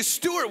 So you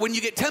steward when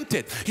you get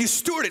tempted. You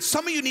steward it.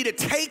 Some of you need to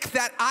take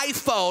that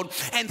iPhone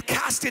and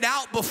cast it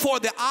out before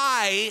the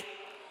eye.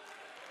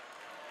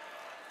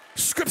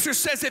 Scripture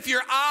says if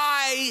your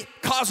eye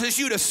causes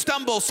you to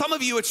stumble, some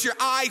of you it's your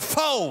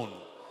iPhone.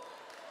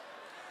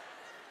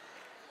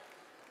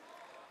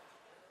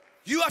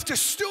 You have to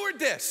steward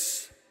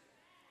this.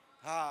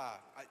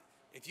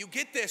 If you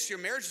get this, your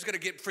marriage is going to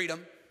get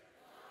freedom.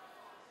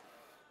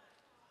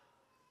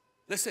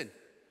 Listen,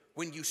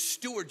 when you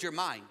steward your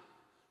mind,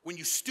 when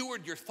you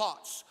steward your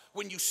thoughts,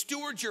 when you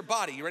steward your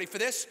body, you ready for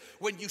this?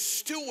 When you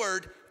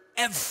steward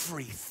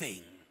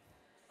everything,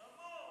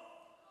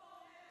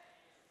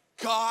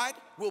 God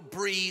will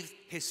breathe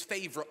his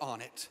favor on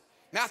it.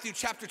 Matthew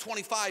chapter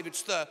 25,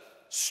 it's the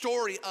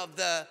story of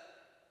the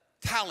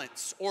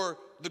talents, or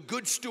the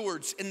good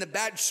stewards and the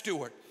bad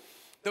steward.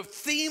 The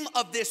theme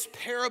of this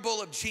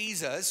parable of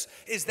Jesus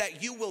is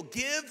that you will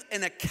give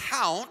an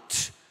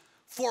account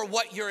for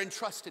what you're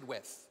entrusted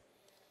with.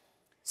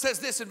 It says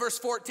this in verse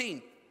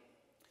 14.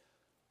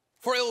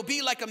 For it will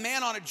be like a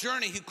man on a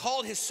journey who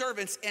called his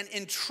servants and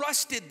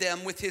entrusted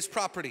them with his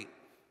property.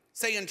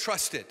 Say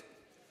entrusted.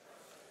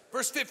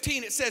 Verse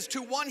 15, it says,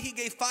 to one he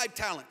gave 5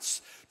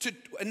 talents, to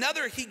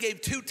another he gave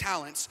 2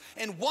 talents,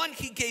 and one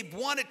he gave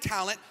 1 a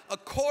talent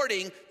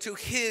according to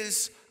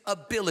his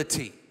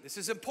ability. This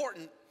is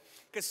important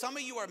because some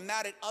of you are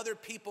mad at other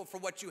people for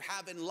what you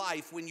have in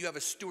life when you have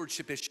a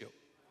stewardship issue.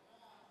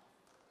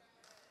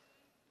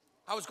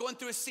 I was going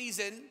through a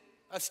season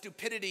of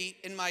stupidity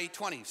in my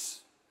 20s.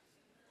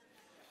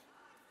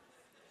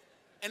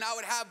 And I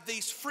would have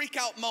these freak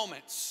out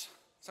moments.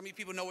 Some of you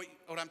people know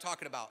what I'm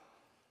talking about.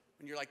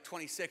 When you're like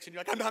 26 and you're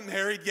like, I'm not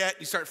married yet.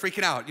 You start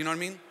freaking out, you know what I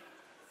mean?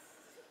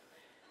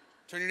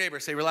 Turn to your neighbor,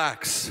 say,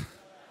 relax.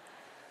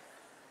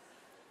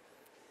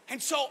 And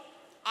so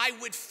I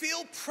would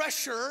feel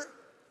pressure,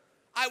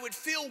 I would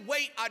feel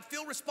weight, I'd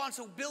feel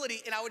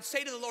responsibility, and I would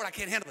say to the Lord, I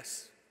can't handle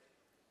this.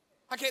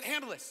 I can't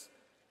handle this.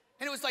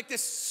 And it was like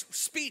this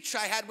speech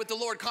I had with the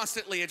Lord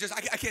constantly. It just,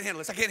 I can't handle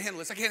this, I can't handle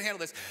this, I can't handle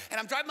this.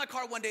 And I'm driving my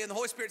car one day and the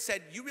Holy Spirit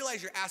said, you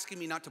realize you're asking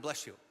me not to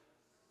bless you?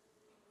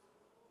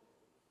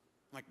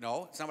 I'm like,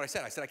 no, it's not what I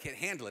said. I said I can't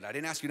handle it. I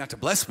didn't ask you not to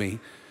bless me.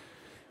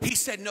 He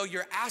said, no,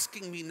 you're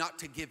asking me not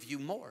to give you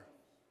more.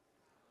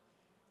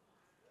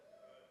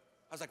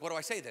 I was like, what do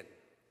I say then?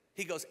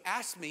 He goes,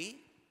 ask me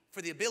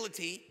for the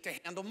ability to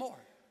handle more.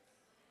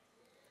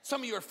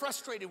 Some of you are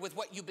frustrated with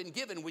what you've been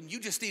given when you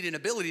just need an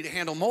ability to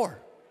handle more.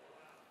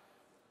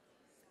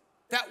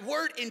 That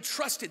word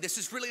entrusted, this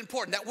is really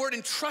important. That word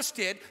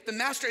entrusted, the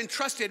master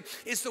entrusted,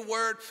 is the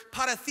word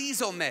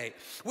parathizome,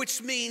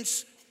 which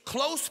means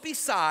close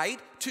beside,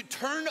 to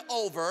turn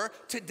over,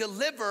 to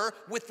deliver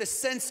with the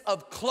sense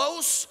of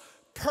close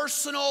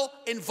personal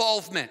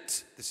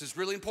involvement. This is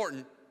really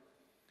important.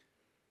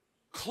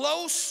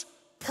 Close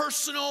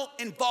personal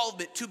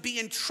involvement. To be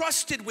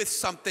entrusted with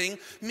something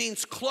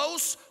means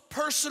close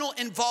personal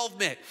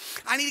involvement.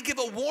 I need to give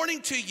a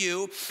warning to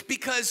you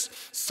because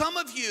some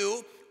of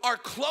you are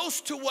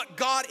close to what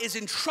God has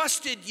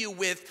entrusted you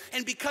with,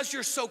 and because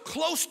you're so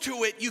close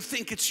to it, you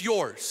think it's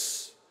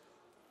yours.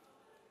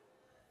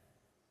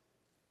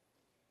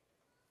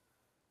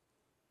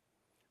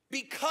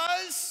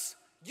 Because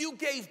you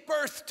gave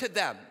birth to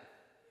them.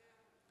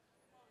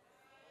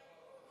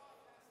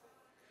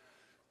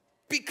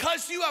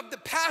 Because you have the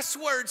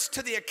passwords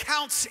to the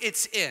accounts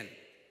it's in.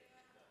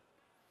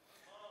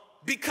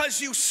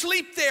 Because you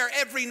sleep there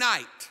every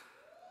night.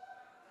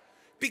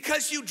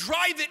 Because you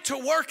drive it to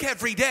work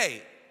every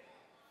day.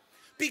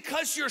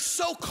 Because you're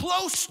so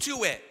close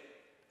to it,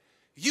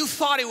 you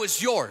thought it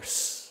was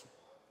yours.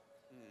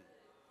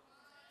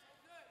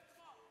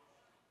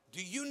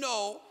 Do you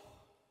know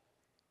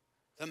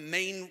the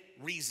main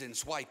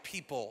reasons why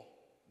people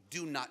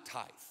do not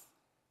tithe?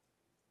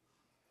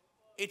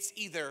 It's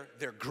either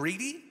they're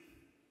greedy,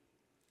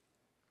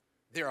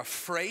 they're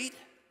afraid,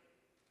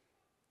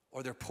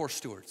 or they're poor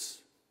stewards.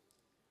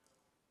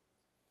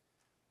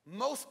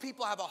 Most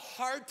people have a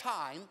hard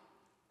time.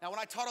 Now, when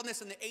I taught on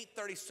this in the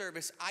 8:30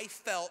 service, I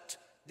felt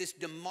this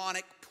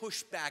demonic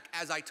pushback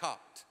as I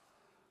talked.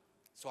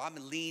 So I'm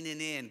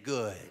leaning in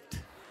good.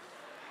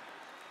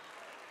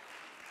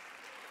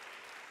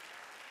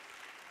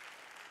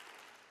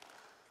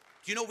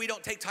 Do you know we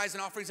don't take tithes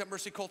and offerings at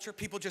Mercy Culture?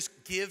 People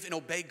just give and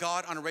obey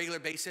God on a regular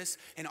basis,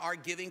 and our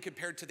giving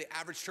compared to the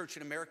average church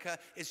in America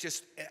is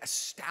just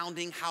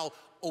astounding how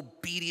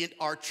obedient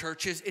our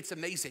church is. It's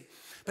amazing.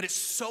 But it's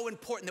so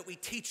important that we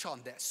teach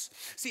on this.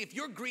 See, if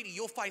you're greedy,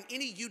 you'll find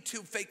any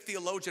YouTube fake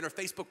theologian or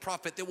Facebook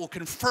prophet that will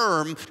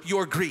confirm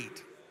your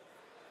greed.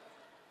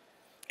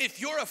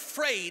 If you're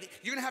afraid,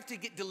 you're gonna have to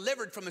get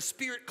delivered from a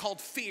spirit called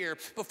fear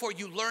before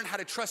you learn how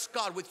to trust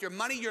God with your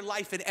money, your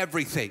life, and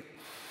everything.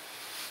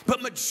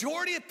 But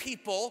majority of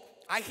people,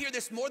 I hear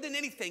this more than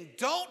anything,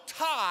 don't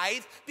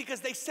tithe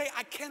because they say,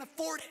 I can't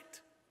afford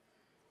it.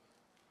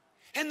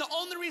 And the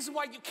only reason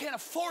why you can't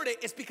afford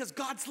it is because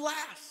God's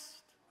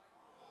last.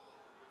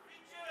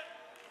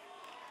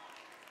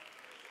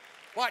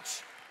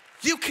 Watch.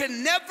 You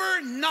can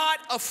never not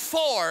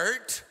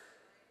afford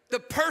the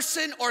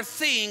person or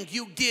thing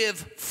you give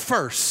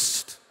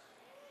first.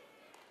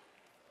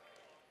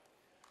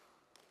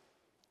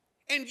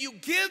 And you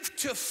give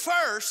to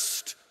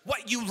first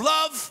what you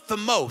love the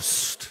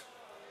most.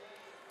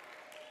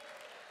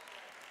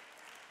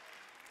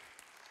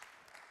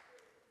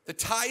 The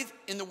tithe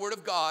in the Word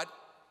of God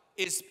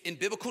is, in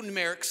biblical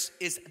numerics,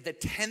 is the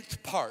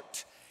 10th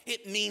part.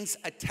 It means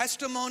a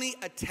testimony,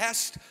 a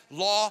test,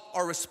 law,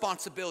 or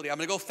responsibility. I'm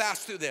going to go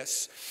fast through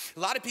this. A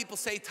lot of people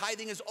say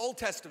tithing is Old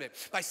Testament.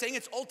 By saying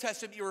it's Old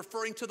Testament, you're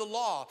referring to the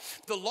law.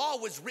 The law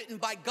was written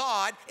by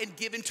God and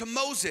given to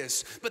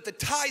Moses. But the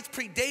tithe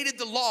predated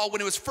the law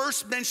when it was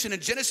first mentioned in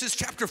Genesis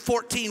chapter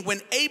 14, when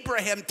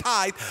Abraham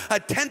tithed a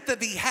tenth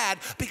of he had,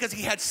 because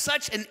he had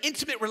such an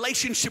intimate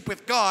relationship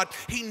with God.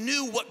 He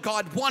knew what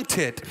God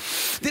wanted.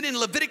 Then in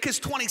Leviticus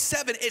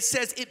 27, it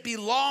says it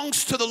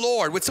belongs to the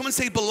Lord. Would someone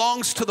say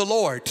belongs to the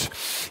Lord?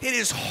 It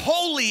is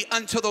holy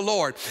unto the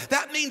Lord.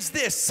 That means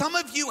this: some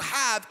of you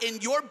have in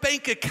your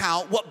bank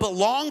account what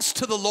belongs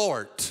to the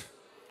Lord.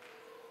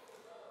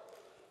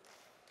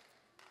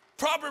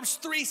 Proverbs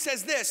 3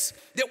 says this,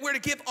 that we're to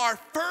give our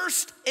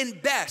first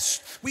and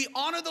best. We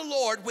honor the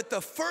Lord with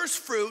the first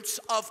fruits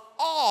of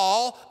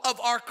all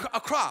of our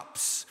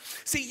crops.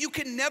 See, you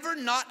can never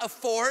not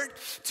afford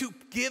to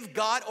give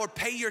God or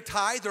pay your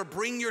tithe or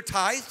bring your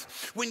tithe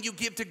when you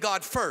give to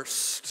God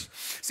first.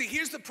 See,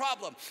 here's the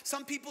problem.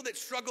 Some people that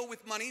struggle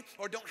with money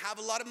or don't have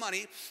a lot of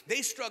money,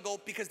 they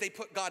struggle because they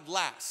put God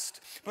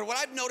last. But what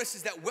I've noticed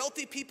is that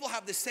wealthy people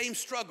have the same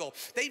struggle.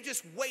 They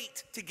just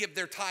wait to give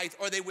their tithe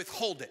or they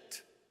withhold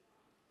it.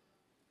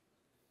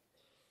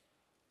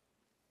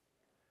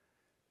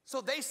 So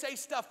they say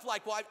stuff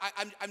like, well,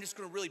 I'm just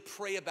going to really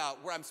pray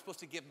about where I'm supposed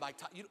to give my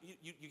tithe.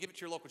 You give it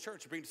to your local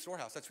church. You bring it to the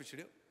storehouse. That's what you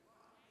do.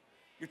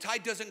 Your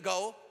tithe doesn't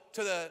go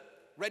to the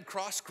Red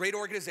Cross, great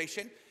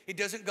organization. It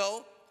doesn't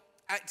go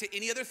to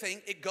any other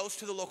thing. It goes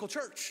to the local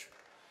church.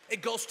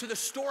 It goes to the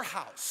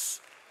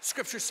storehouse,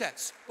 Scripture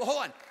says. Well,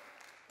 hold on.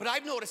 But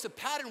I've noticed a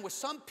pattern with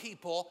some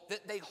people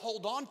that they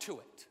hold on to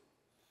it.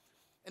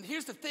 And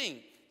here's the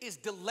thing, is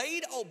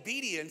delayed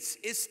obedience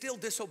is still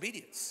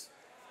disobedience.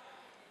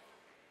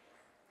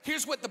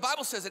 Here's what the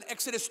Bible says in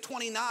Exodus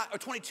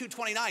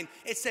 22:29.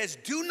 It says,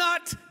 do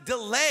not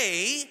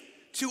delay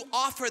to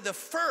offer the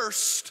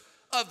first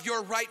of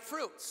your right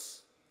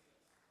fruits.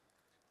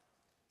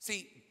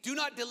 See, do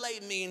not delay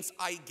means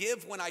I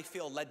give when I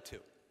feel led to. A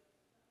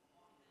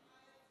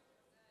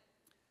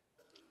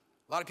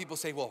lot of people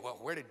say, well,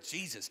 where did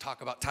Jesus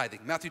talk about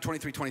tithing? Matthew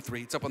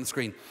 23:23, it's up on the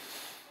screen.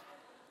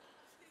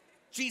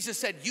 Jesus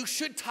said, you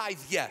should tithe,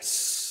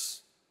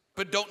 yes,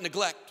 but don't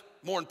neglect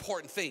more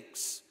important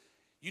things.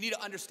 You need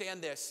to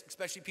understand this,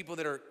 especially people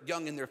that are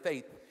young in their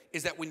faith,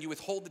 is that when you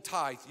withhold the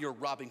tithe, you're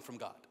robbing from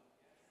God.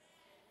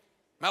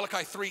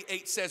 Malachi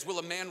 3:8 says, will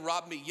a man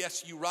rob me?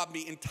 Yes, you rob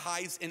me in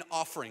tithes and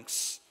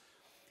offerings.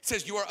 It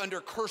says, you are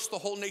under curse, the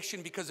whole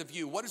nation, because of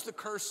you. What is the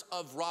curse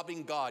of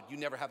robbing God? You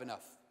never have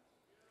enough.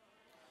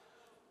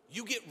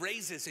 You get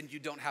raises and you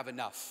don't have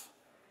enough.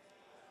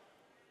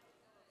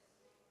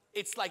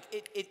 It's like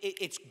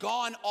it's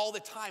gone all the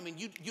time and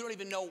you don't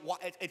even know why.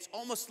 It's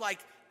almost like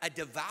a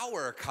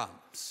devourer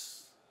comes.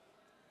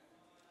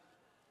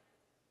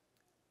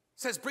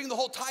 It says, bring the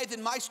whole tithe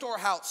in my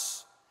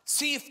storehouse.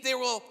 See if they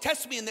will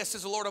test me in this,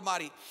 says the Lord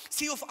Almighty.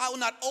 See if I will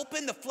not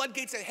open the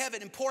floodgates of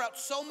heaven and pour out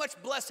so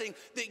much blessing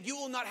that you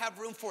will not have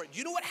room for it.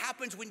 You know what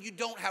happens when you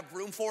don't have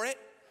room for it?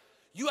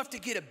 You have to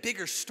get a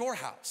bigger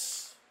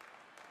storehouse.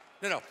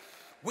 No.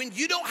 When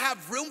you don't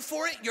have room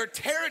for it, your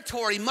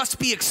territory must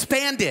be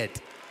expanded.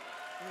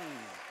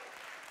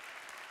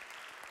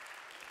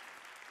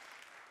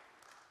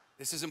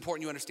 This is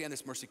important you understand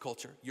this, Mercy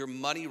Culture. Your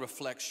money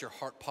reflects your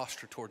heart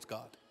posture towards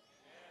God.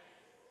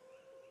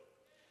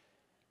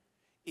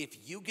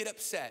 If you get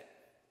upset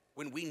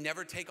when we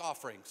never take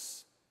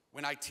offerings,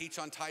 when I teach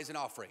on tithes and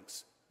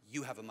offerings,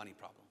 you have a money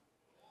problem.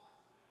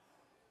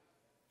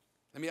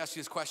 Let me ask you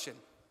this question.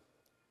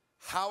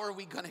 How are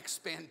we going to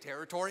expand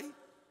territory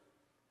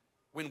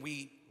when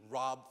we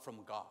rob from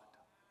God?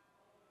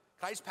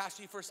 Can I just pass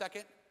you for a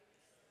second?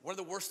 One of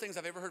the worst things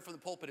I've ever heard from the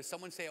pulpit is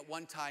someone say at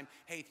one time,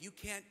 hey,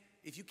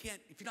 if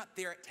you're not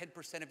there at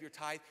 10% of your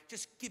tithe,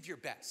 just give your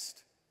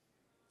best.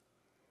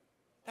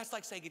 That's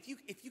like saying, if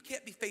you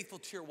can't be faithful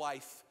to your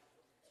wife,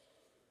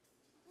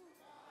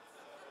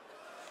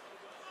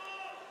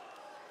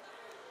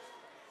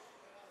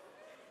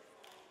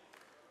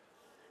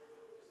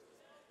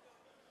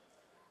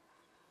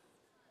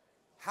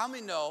 how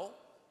many know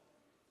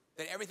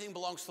that everything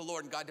belongs to the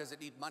Lord and God doesn't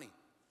need money?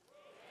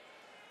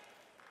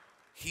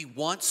 He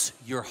wants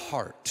your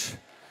heart.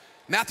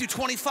 Matthew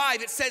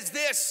 25, it says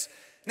this,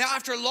 now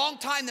after a long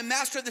time, the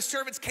master of the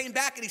servants came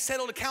back and he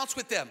settled accounts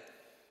with them.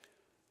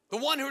 The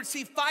one who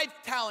received 5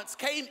 talents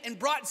came and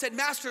brought and said,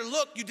 Master,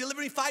 look, you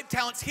delivered me 5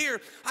 talents. Here,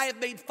 I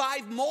have made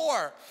 5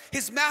 more.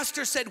 His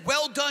master said,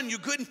 well done, you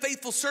good and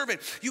faithful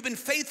servant. You've been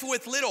faithful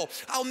with little.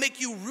 I'll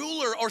make you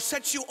ruler or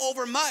set you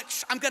over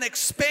much. I'm going to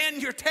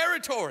expand your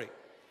territory.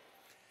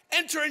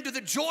 Enter into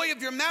the joy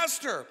of your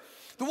master.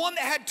 The one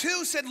that had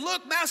 2 said,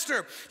 look,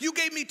 master, you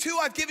gave me 2.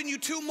 I've given you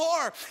 2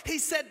 more. He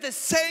said the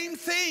same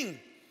thing.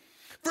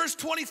 Verse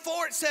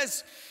 24, it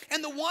says,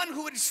 and the one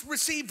who had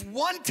received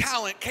 1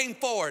 talent came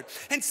forward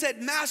and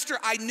said, Master,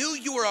 I knew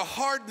you were a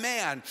hard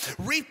man,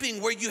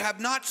 reaping where you have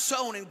not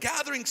sown and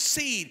gathering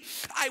seed.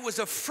 I was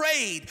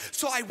afraid,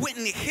 so I went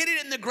and hid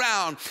it in the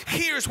ground.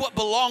 Here's what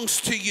belongs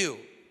to you.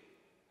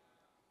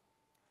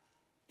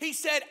 He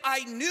said,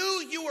 I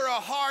knew you were a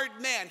hard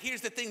man.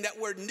 Here's the thing, that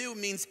word "knew"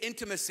 means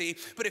intimacy.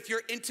 But if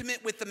you're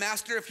intimate with the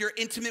master, if you're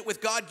intimate with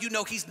God, you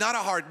know he's not a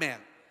hard man.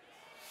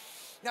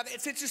 Now,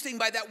 it's interesting,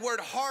 by that word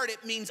hard,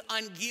 it means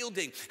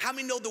unyielding. How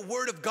many know the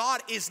word of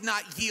God is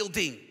not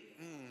yielding?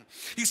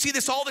 You see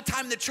this all the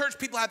time in the church.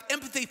 People have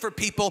empathy for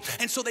people,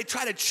 and so they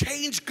try to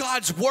change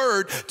God's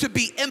word to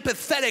be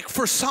empathetic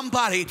for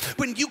somebody.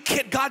 When you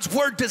can't, God's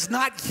word does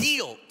not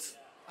yield.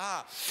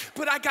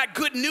 But I got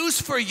good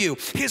news for you.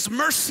 His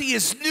mercy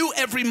is new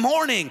every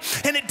morning,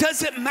 and it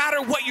doesn't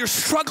matter what you're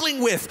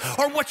struggling with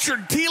or what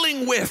you're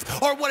dealing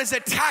with or what is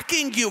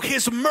attacking you.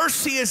 His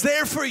mercy is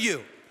there for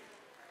you.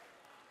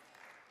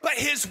 But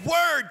his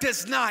word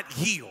does not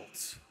yield.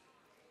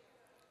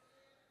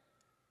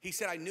 He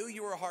said, I knew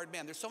you were a hard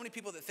man. There's so many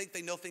people that think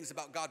they know things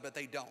about God, but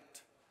they don't.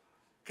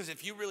 Because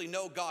if you really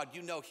know God,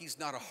 you know he's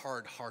not a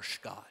hard, harsh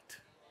God.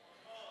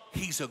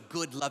 He's a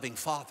good, loving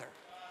father.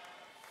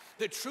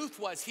 The truth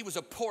was, he was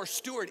a poor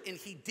steward and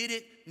he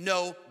didn't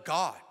know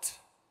God.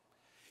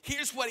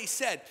 Here's what he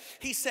said.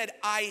 He said,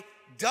 I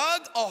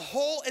dug a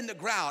hole in the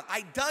ground.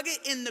 I dug it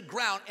in the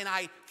ground and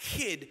I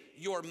hid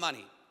your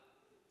money.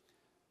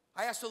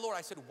 I asked the Lord,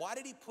 I said, why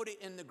did he put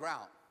it in the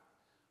ground?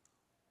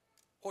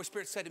 Holy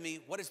Spirit said to me,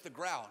 what is the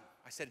ground?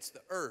 I said, it's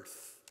the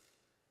earth.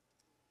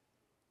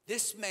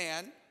 This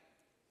man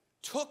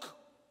took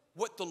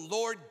what the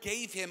Lord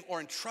gave him or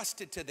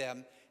entrusted to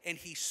them, and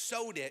he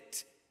sowed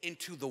it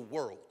into the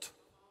world.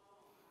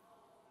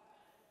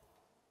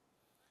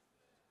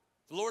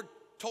 The Lord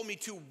told me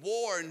to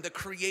warn the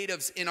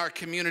creatives in our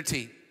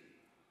community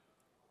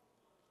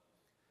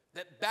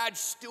that bad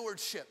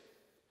stewardship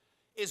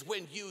is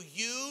when you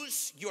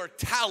use your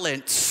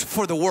talents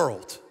for the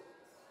world.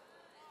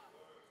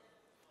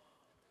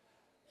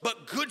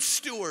 But good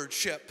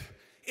stewardship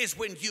is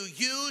when you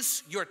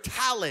use your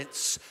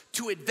talents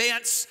to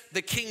advance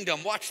the kingdom.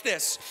 Watch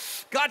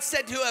this. God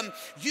said to him,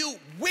 you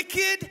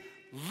wicked,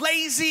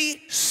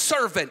 lazy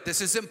servant.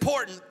 This is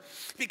important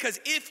because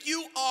if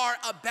you are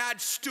a bad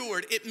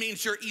steward, it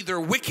means you're either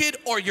wicked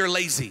or you're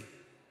lazy.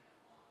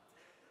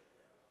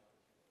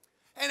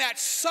 And at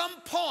some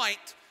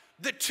point,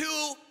 the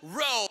two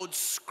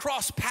roads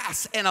cross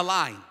paths and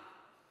align.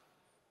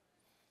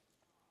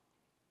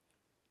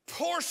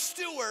 Poor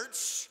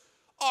stewards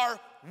are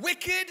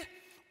wicked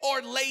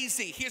or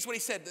lazy. Here's what he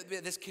said.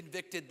 This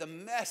convicted the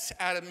mess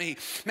out of me.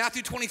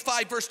 Matthew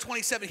 25, verse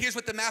 27. Here's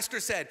what the master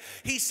said.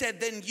 He said,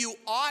 then you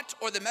ought,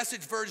 or the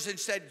Message version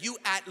said, you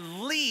at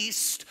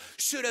least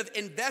should have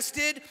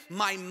invested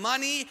my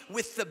money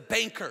with the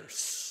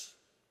bankers.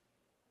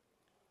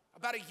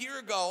 About a year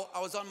ago,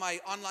 I was on my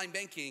online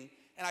banking,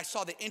 and I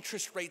saw the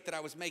interest rate that I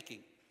was making.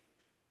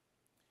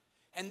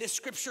 And this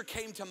scripture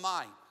came to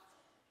mind.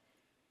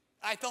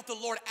 I felt the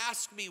Lord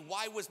ask me,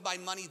 why was my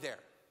money there?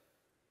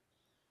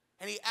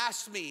 And he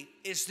asked me,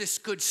 is this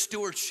good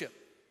stewardship?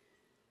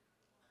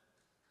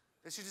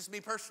 This is just me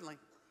personally.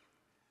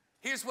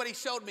 Here's what he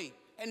showed me.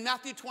 In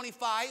Matthew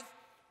 25,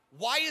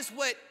 why is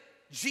what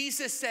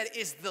Jesus said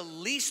is the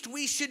least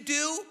we should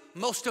do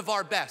most of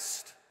our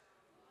best?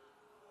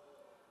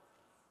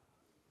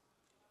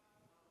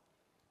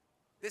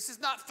 This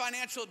is not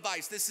financial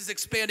advice. This is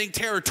expanding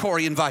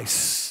territory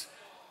advice.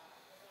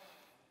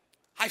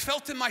 I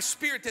felt in my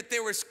spirit that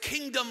there was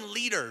kingdom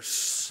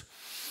leaders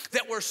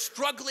that were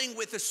struggling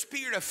with a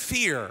spirit of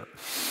fear.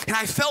 And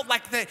I felt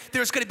like that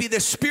there's going to be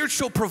this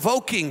spiritual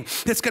provoking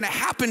that's going to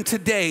happen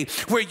today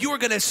where you are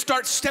going to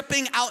start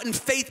stepping out in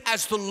faith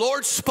as the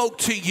Lord spoke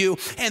to you,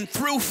 and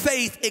through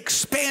faith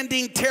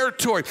expanding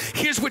territory.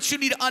 Here's what you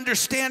need to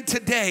understand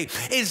today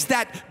is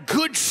that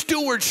good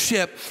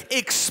stewardship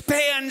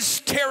expands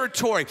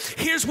territory.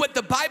 Here's what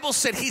the Bible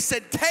said. He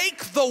said, take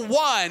the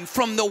one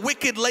from the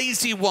wicked,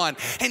 lazy one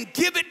and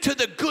give it to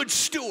the good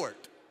steward.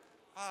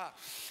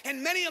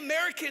 And many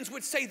Americans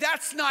would say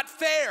that's not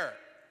fair.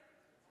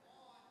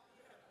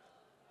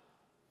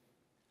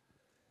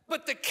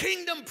 But the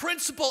kingdom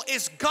principle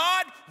is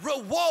God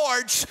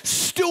rewards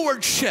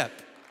stewardship.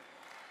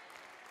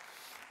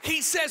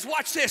 He says,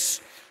 watch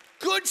this,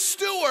 good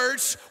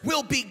stewards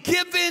will be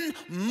given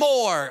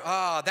more.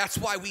 That's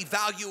why we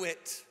value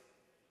it.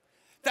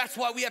 That's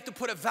why we have to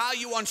put a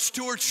value on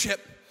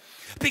stewardship,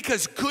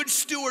 because good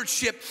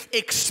stewardship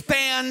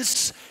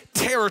expands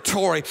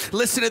territory.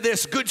 Listen to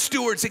this. Good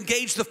stewards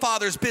engage the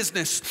Father's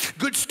business.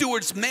 Good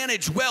stewards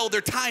manage well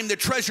their time, their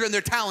treasure, and their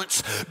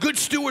talents. Good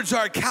stewards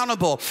are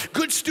accountable.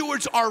 Good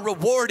stewards are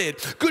rewarded.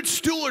 Good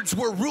stewards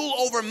will rule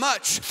over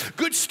much.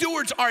 Good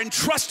stewards are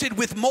entrusted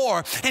with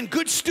more. And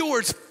good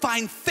stewards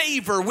find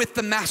favor with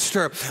the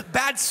master.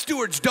 Bad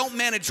stewards don't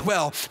manage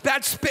well.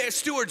 Bad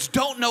stewards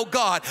don't know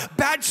God.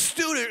 Bad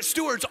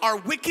stewards are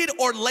wicked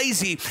or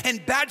lazy.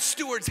 And bad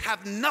stewards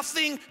have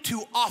nothing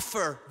to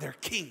offer their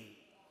king.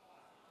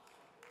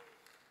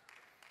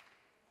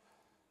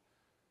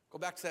 Go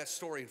back to that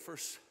story in 1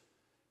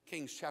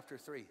 Kings chapter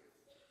 3.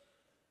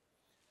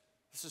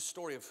 This is a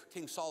story of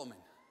King Solomon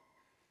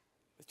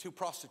with two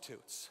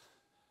prostitutes,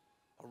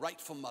 a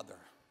rightful mother,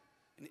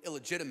 an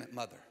illegitimate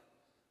mother,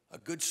 a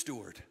good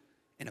steward,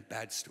 and a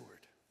bad steward.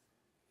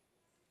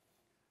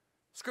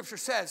 Scripture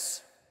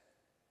says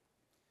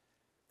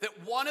that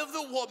one of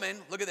the women,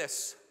 look at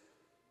this,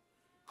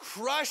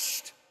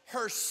 crushed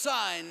her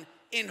son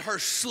in her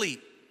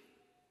sleep.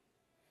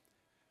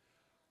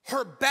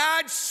 Her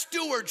bad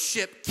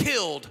stewardship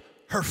killed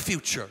her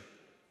future.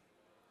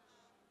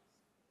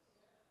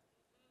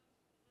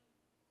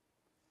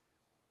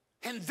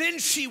 And then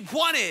she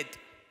wanted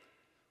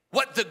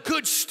what the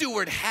good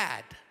steward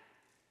had.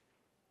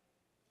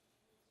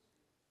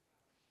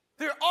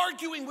 They're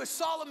arguing with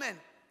Solomon.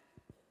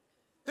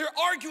 They're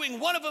arguing,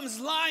 one of them's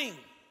lying.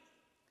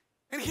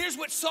 And here's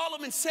what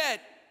Solomon said.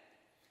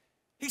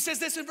 He says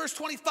this in verse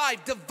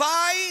 25,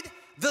 divide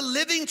the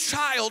living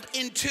child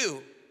in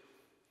two.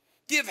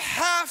 Give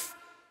half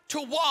to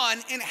one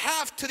and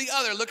half to the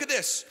other. Look at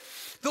this.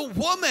 The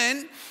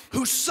woman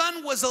whose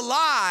son was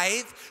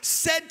alive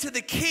said to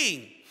the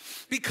king,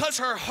 because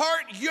her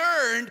heart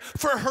yearned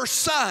for her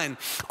son,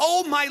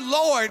 oh my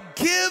Lord,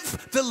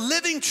 give the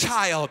living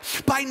child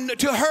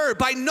to her.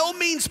 By no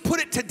means put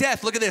it to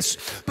death. Look at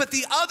this. But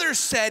the other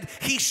said,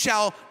 he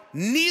shall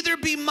neither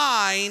be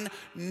mine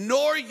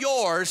nor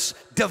yours.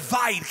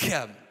 Divide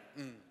him.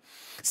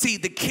 See,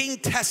 the king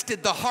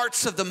tested the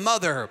hearts of the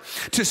mother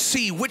to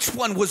see which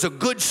one was a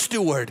good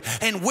steward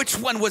and which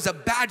one was a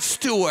bad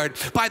steward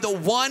by the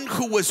one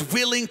who was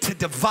willing to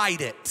divide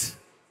it.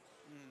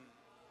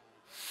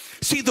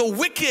 See, the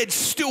wicked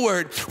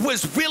steward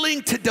was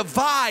willing to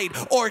divide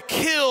or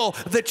kill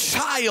the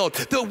child.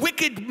 The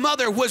wicked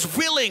mother was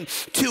willing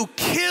to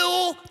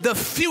kill the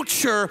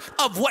future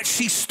of what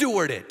she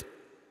stewarded.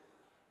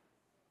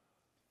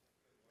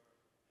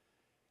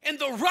 And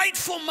the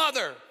rightful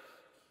mother,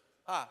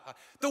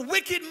 the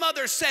wicked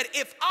mother said,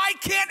 if I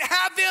can't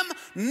have him,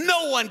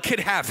 no one can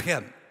have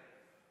him.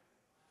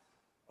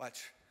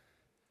 Watch.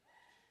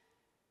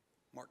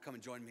 Mark, come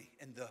and join me.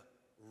 And the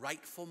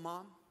rightful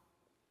mom,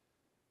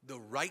 the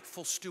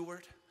rightful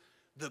steward,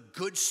 the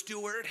good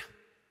steward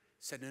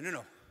said,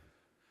 no.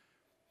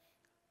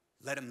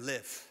 Let him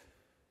live.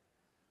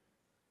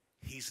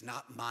 He's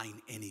not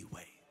mine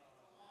anyway.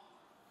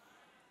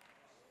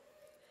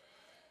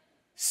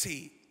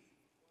 See,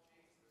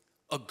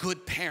 a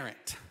good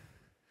parent,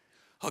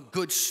 a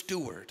good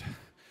steward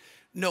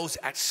knows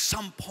at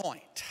some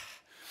point,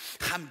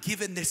 I'm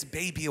giving this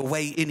baby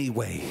away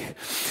anyway.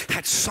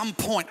 At some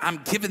point,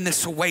 I'm giving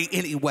this away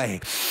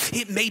anyway.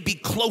 It may be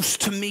close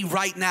to me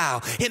right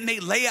now. It may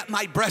lay at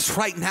my breast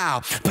right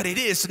now, but it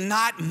is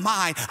not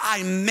mine.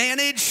 I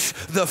manage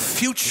the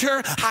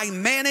future. I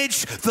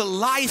manage the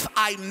life.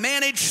 I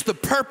manage the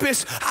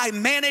purpose. I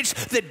manage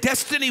the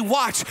destiny.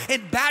 Watch,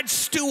 and bad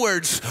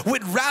stewards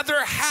would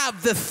rather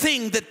have the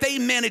thing that they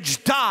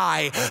manage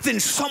die than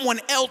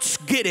someone else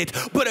get it.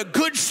 But a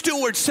good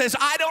steward says,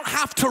 I don't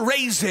have to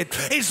raise it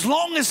as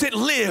long as it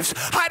lives.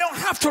 I don't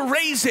have to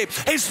raise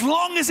it as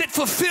long as it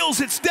fulfills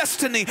its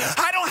destiny.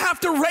 I don't have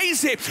to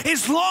raise it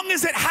as long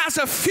as it has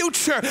a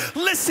future.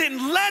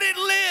 Listen, let it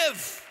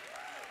live.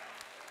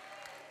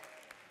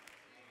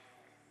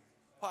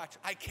 Watch,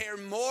 I care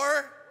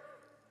more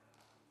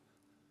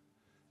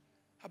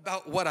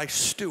about what I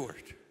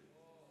steward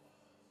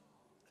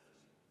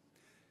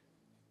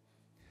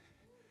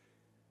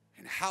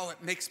and how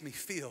it makes me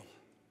feel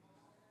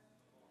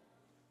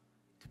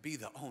to be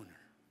the owner.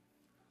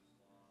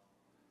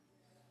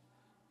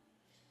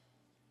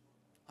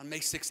 On May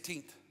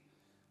 16th,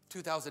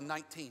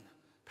 2019,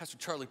 Pastor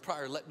Charlie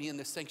Pryor let me in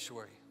this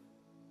sanctuary.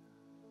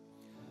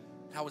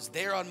 I was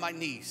there on my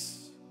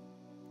knees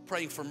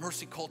praying for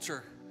Mercy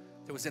Culture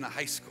that was in a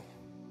high school.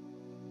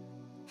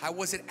 I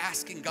wasn't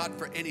asking God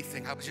for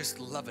anything. I was just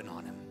loving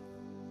on him.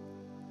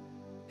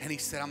 And he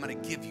said, I'm going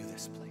to give you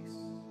this place.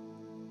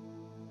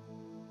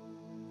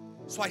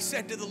 So I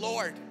said to the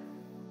Lord,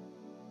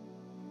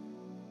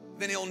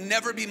 then it'll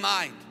never be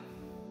mine.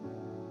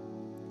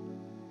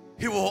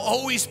 It will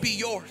always be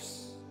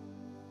yours.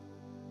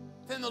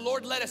 Then the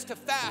Lord led us to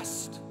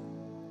fast.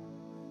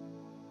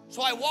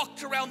 So I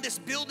walked around this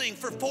building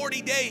for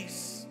 40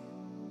 days.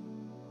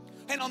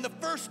 And on the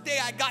first day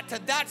I got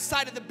to that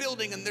side of the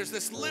building, and there's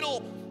this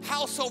little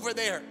house over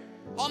there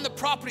on the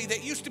property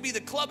that used to be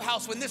the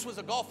clubhouse when this was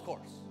a golf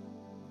course.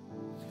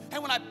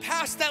 And when I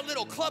passed that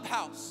little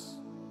clubhouse,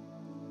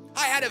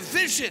 I had a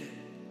vision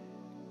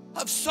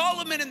of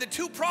Solomon and the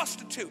two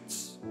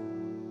prostitutes.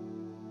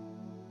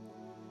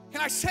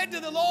 And I said to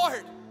the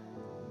Lord,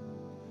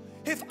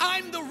 if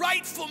I'm the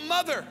rightful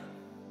mother,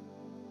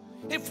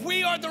 if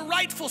we are the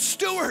rightful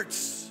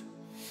stewards,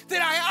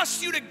 then I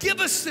ask you to give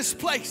us this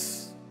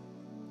place.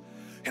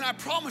 And I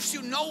promise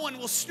you, no one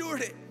will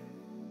steward it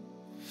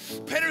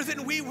better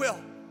than we will.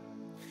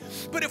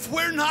 But if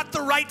we're not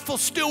the rightful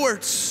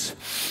stewards,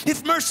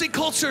 if Mercy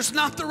Culture is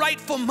not the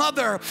rightful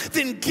mother,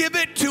 then give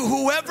it to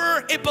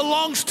whoever it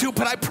belongs to.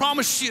 But I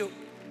promise you,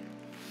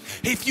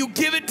 if you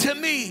give it to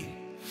me,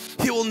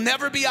 it will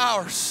never be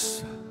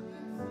ours.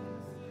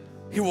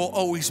 it will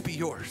always be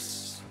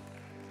yours.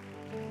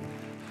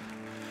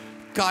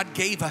 God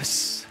gave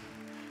us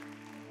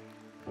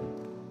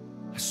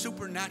a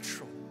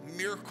supernatural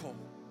miracle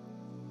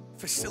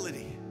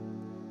facility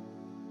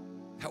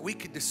that we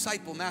could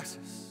disciple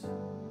masses,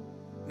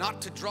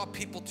 not to draw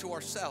people to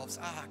ourselves.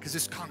 Because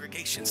this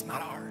congregation's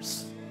not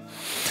ours.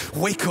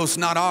 Waco's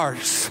not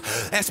ours.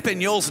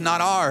 Espanol's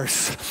not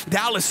ours.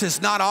 Dallas is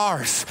not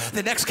ours.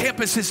 The next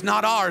campus is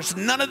not ours.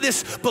 None of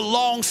this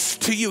belongs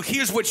to you.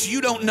 Here's what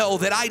you don't know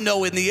that I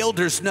know and the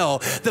elders know.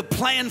 The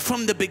plan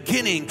from the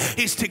beginning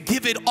is to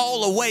give it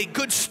all away.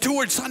 Good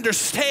stewards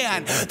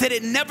understand that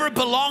it never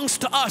belongs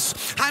to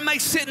us. I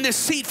might sit in this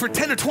seat for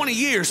 10 or 20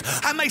 years.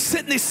 I might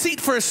sit in this seat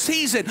for a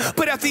season.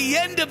 But at the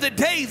end of the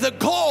day, the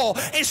goal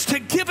is to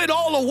give it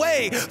all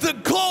away. The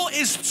goal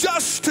is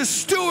just to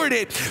steward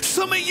it.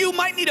 Some of you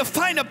might need to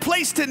find a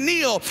place to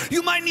kneel.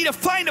 You might need to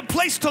find a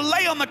place to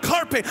lay on the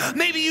carpet.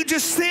 Maybe you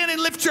just stand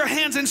and lift your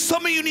hands, and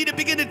some of you need to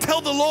begin to tell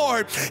the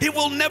Lord, it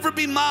will never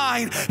be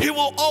mine. It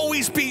will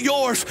always be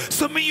yours.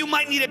 Some of you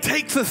might need to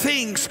take the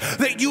things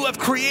that you have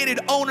created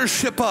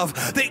ownership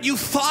of, that you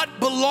thought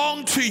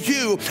belonged to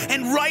you,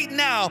 and right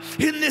now,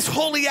 in this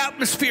holy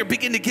atmosphere,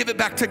 begin to give it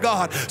back to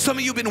God. Some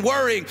of you have been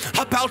worrying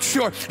about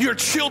your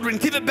children.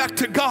 Give it back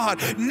to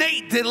God.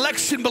 Nate, the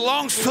election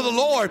belongs to the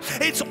Lord.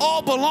 It's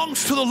all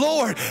belongs to the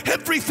Lord.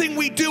 Everything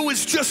we do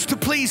is just to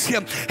please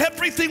Him.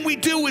 Everything we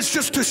do is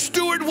just to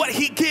steward what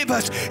He gave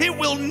us. It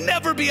will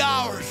never be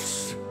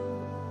ours.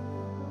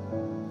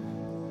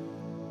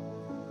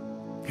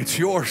 It's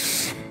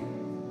yours.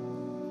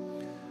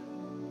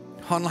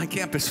 Online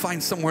campus,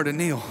 find somewhere to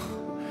kneel.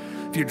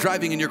 If you're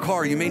driving in your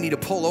car, you may need to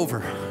pull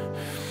over.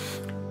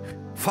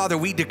 Father,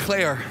 we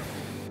declare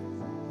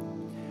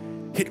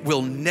it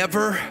will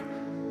never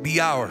be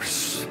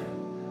ours.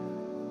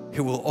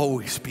 It will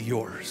always be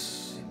yours.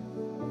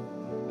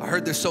 I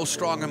heard this so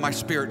strong in my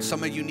spirit.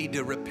 Some of you need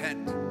to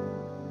repent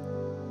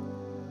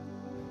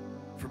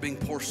for being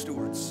poor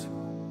stewards.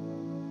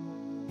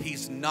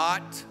 He's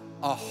not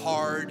a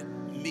hard,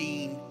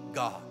 mean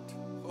God.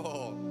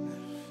 Oh,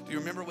 do you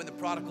remember when the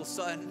prodigal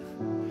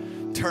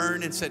son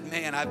turned and said,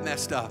 man, I've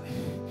messed up,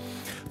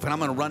 but I'm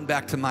going to run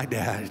back to my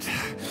dad?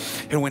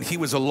 And when he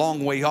was a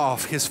long way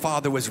off, his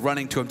father was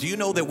running to him. Do you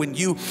know that when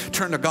you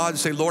turn to God and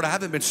say, Lord, I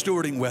haven't been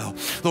stewarding well.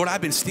 Lord,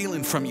 I've been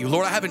stealing from you.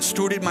 Lord, I haven't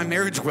stewarded my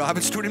marriage well. I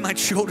haven't stewarded my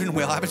children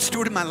well. I haven't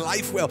stewarded my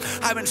life well.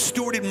 I haven't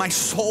stewarded my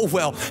soul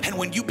well. And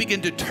when you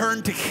begin to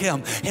turn to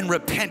Him and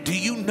repent, do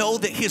you know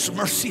that His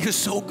mercy is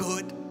so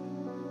good?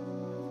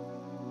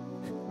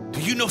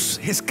 Do you know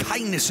His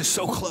kindness is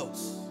so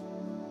close?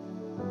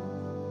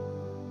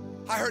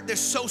 I heard this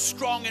so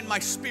strong in my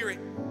spirit.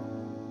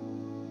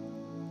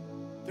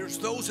 There's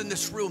those in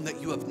this room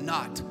that you have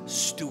not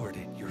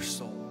stewarded your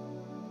soul.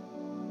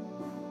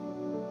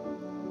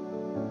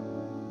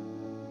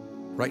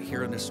 Right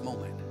here in this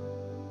moment,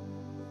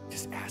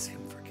 just ask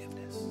Him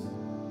forgiveness.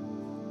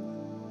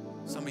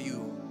 Some of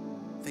you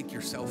think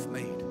you're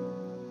self-made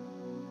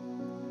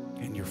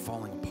and you're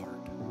falling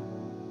apart.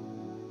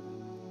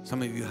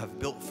 Some of you have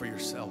built for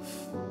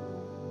yourself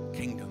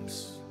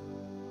kingdoms,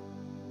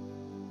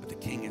 but the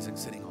King isn't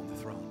sitting on the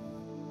throne.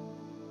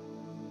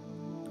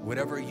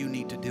 Whatever you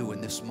need to do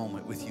in this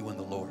moment with you and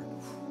the Lord.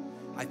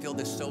 I feel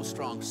this so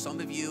strong.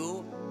 Some of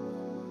you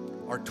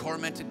are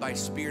tormented by a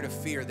spirit of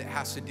fear that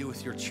has to do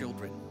with your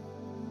children.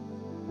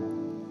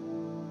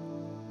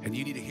 And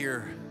you need to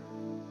hear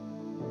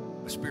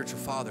a spiritual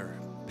father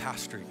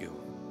pastor you.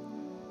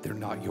 They're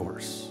not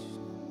yours.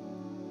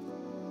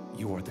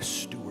 You are the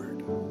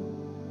steward.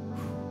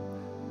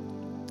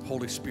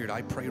 Holy Spirit,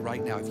 I pray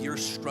right now, if you're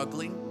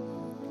struggling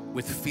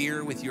with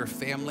fear with your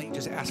family,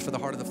 just ask for the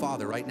heart of the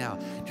Father right now.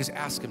 Just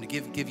ask Him to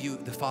give you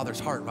the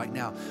Father's heart right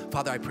now.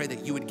 Father, I pray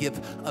that you would give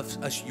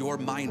us your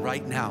mind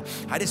right now.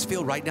 I just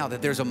feel right now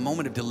that there's a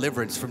moment of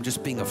deliverance from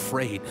just being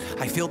afraid.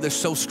 I feel this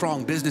so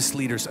strong. Business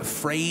leaders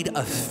afraid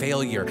of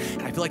failure.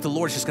 And I feel like the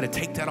Lord's just going to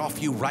take that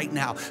off you right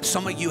now.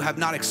 Some of you have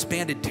not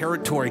expanded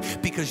territory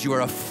because you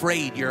are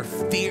afraid. You're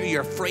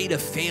afraid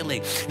of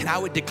failing. And I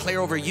would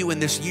declare over you in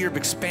this year of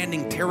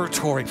expanding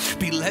territory,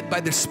 be led by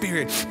the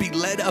Spirit, be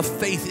led of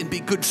faith, and be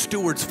good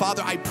stewards.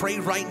 Father, I pray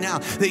right now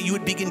that you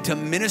would begin to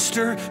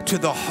minister to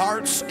the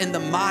hearts and the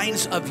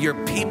minds of your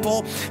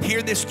people.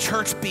 Hear this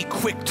church be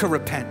quick to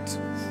repent.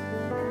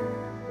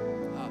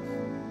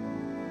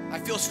 I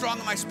feel strong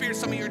in my spirit.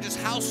 Some of you are just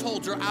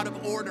households are out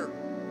of order.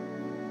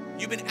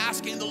 You've been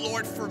asking the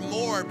Lord for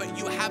more, but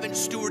you haven't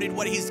stewarded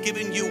what He's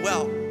given you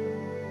well.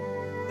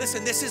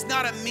 Listen, this is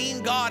not a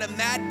mean God, a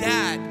mad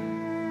dad.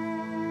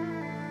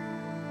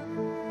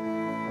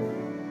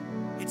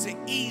 It's an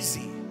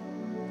easy,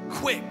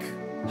 quick,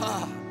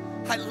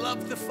 I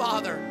love the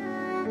father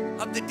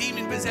of the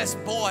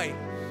demon-possessed boy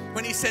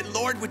when he said,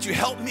 Lord, would you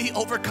help me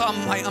overcome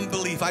my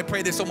unbelief? I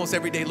pray this almost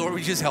every day. Lord,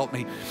 would you just help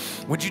me?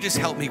 Would you just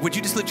help me? Would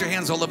you just lift your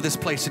hands all over this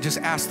place and just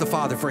ask the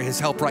Father for his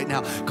help right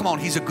now? Come on,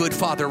 he's a good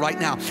Father right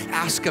now.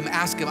 Ask him,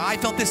 ask him. I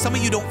felt this. Some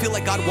of you don't feel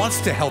like God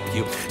wants to help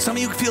you. Some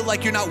of you feel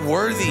like you're not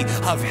worthy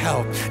of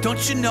help.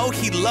 Don't you know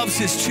he loves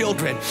his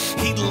children?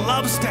 He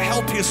loves to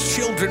help his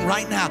children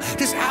right now.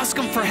 Just ask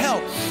him for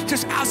help.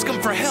 Just ask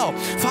him for help.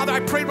 Father, I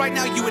pray right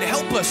now you would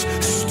help us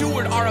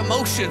steward our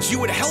emotions. You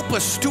would help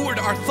us steward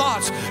our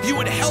thoughts. You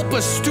would help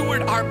us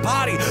steward our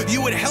body.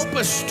 You would help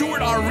us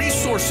steward our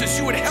resources.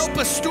 You would help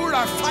us steward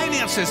our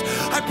finances.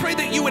 I pray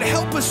that you would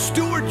help us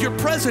steward your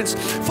presence.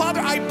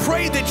 Father, I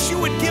pray that you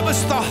would give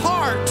us the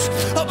heart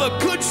of a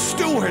good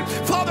steward.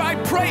 Father, I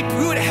pray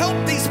you would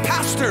help these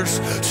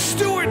pastors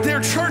steward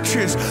their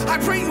churches. I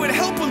pray you would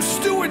help them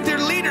steward their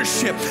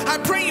leadership. I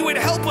pray you would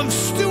help them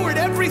steward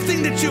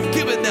everything that you've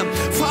given them.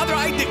 Father,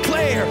 I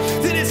declare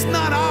that it's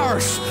not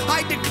ours.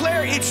 I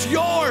declare it's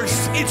yours.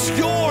 It's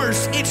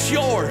yours. It's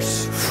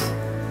yours.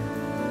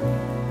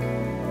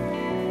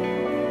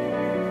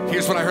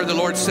 Here's what I heard the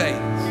Lord say.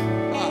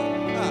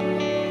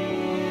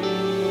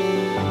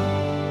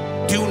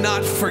 Do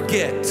not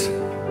forget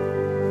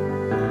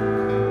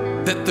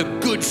that the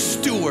good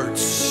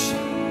stewards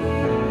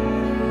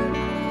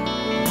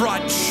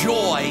brought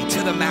joy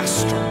to the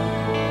master.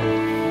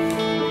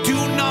 Do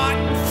not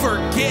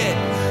forget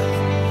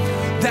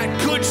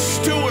that good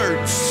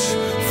stewards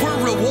were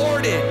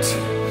rewarded.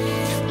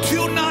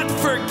 Do not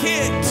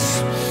forget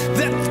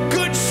that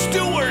good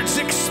stewards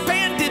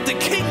expanded the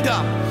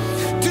kingdom.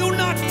 Do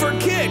not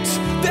forget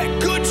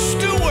that good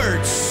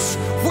stewards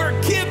were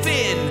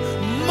given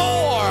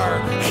more.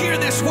 Hear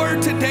this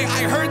word today.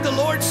 I heard the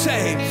Lord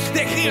say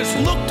that he has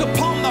looked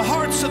upon the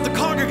hearts of the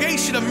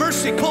congregation of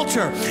Mercy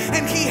Culture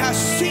and he has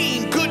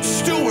seen good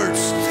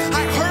stewards.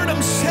 I heard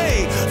him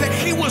say that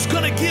he was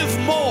going to give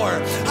more.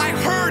 I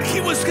heard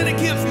he was going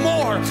to give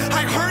more.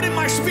 I heard in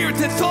my spirit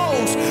that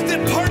those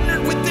that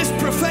partnered with this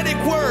prophetic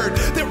word,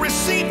 that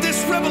received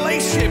this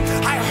revelation,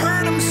 I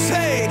heard him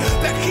say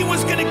that he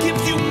was going to give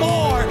you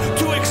more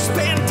to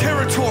expand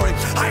territory.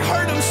 I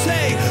heard him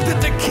say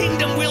that the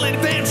kingdom will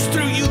advance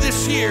through you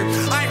this year.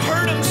 I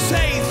heard him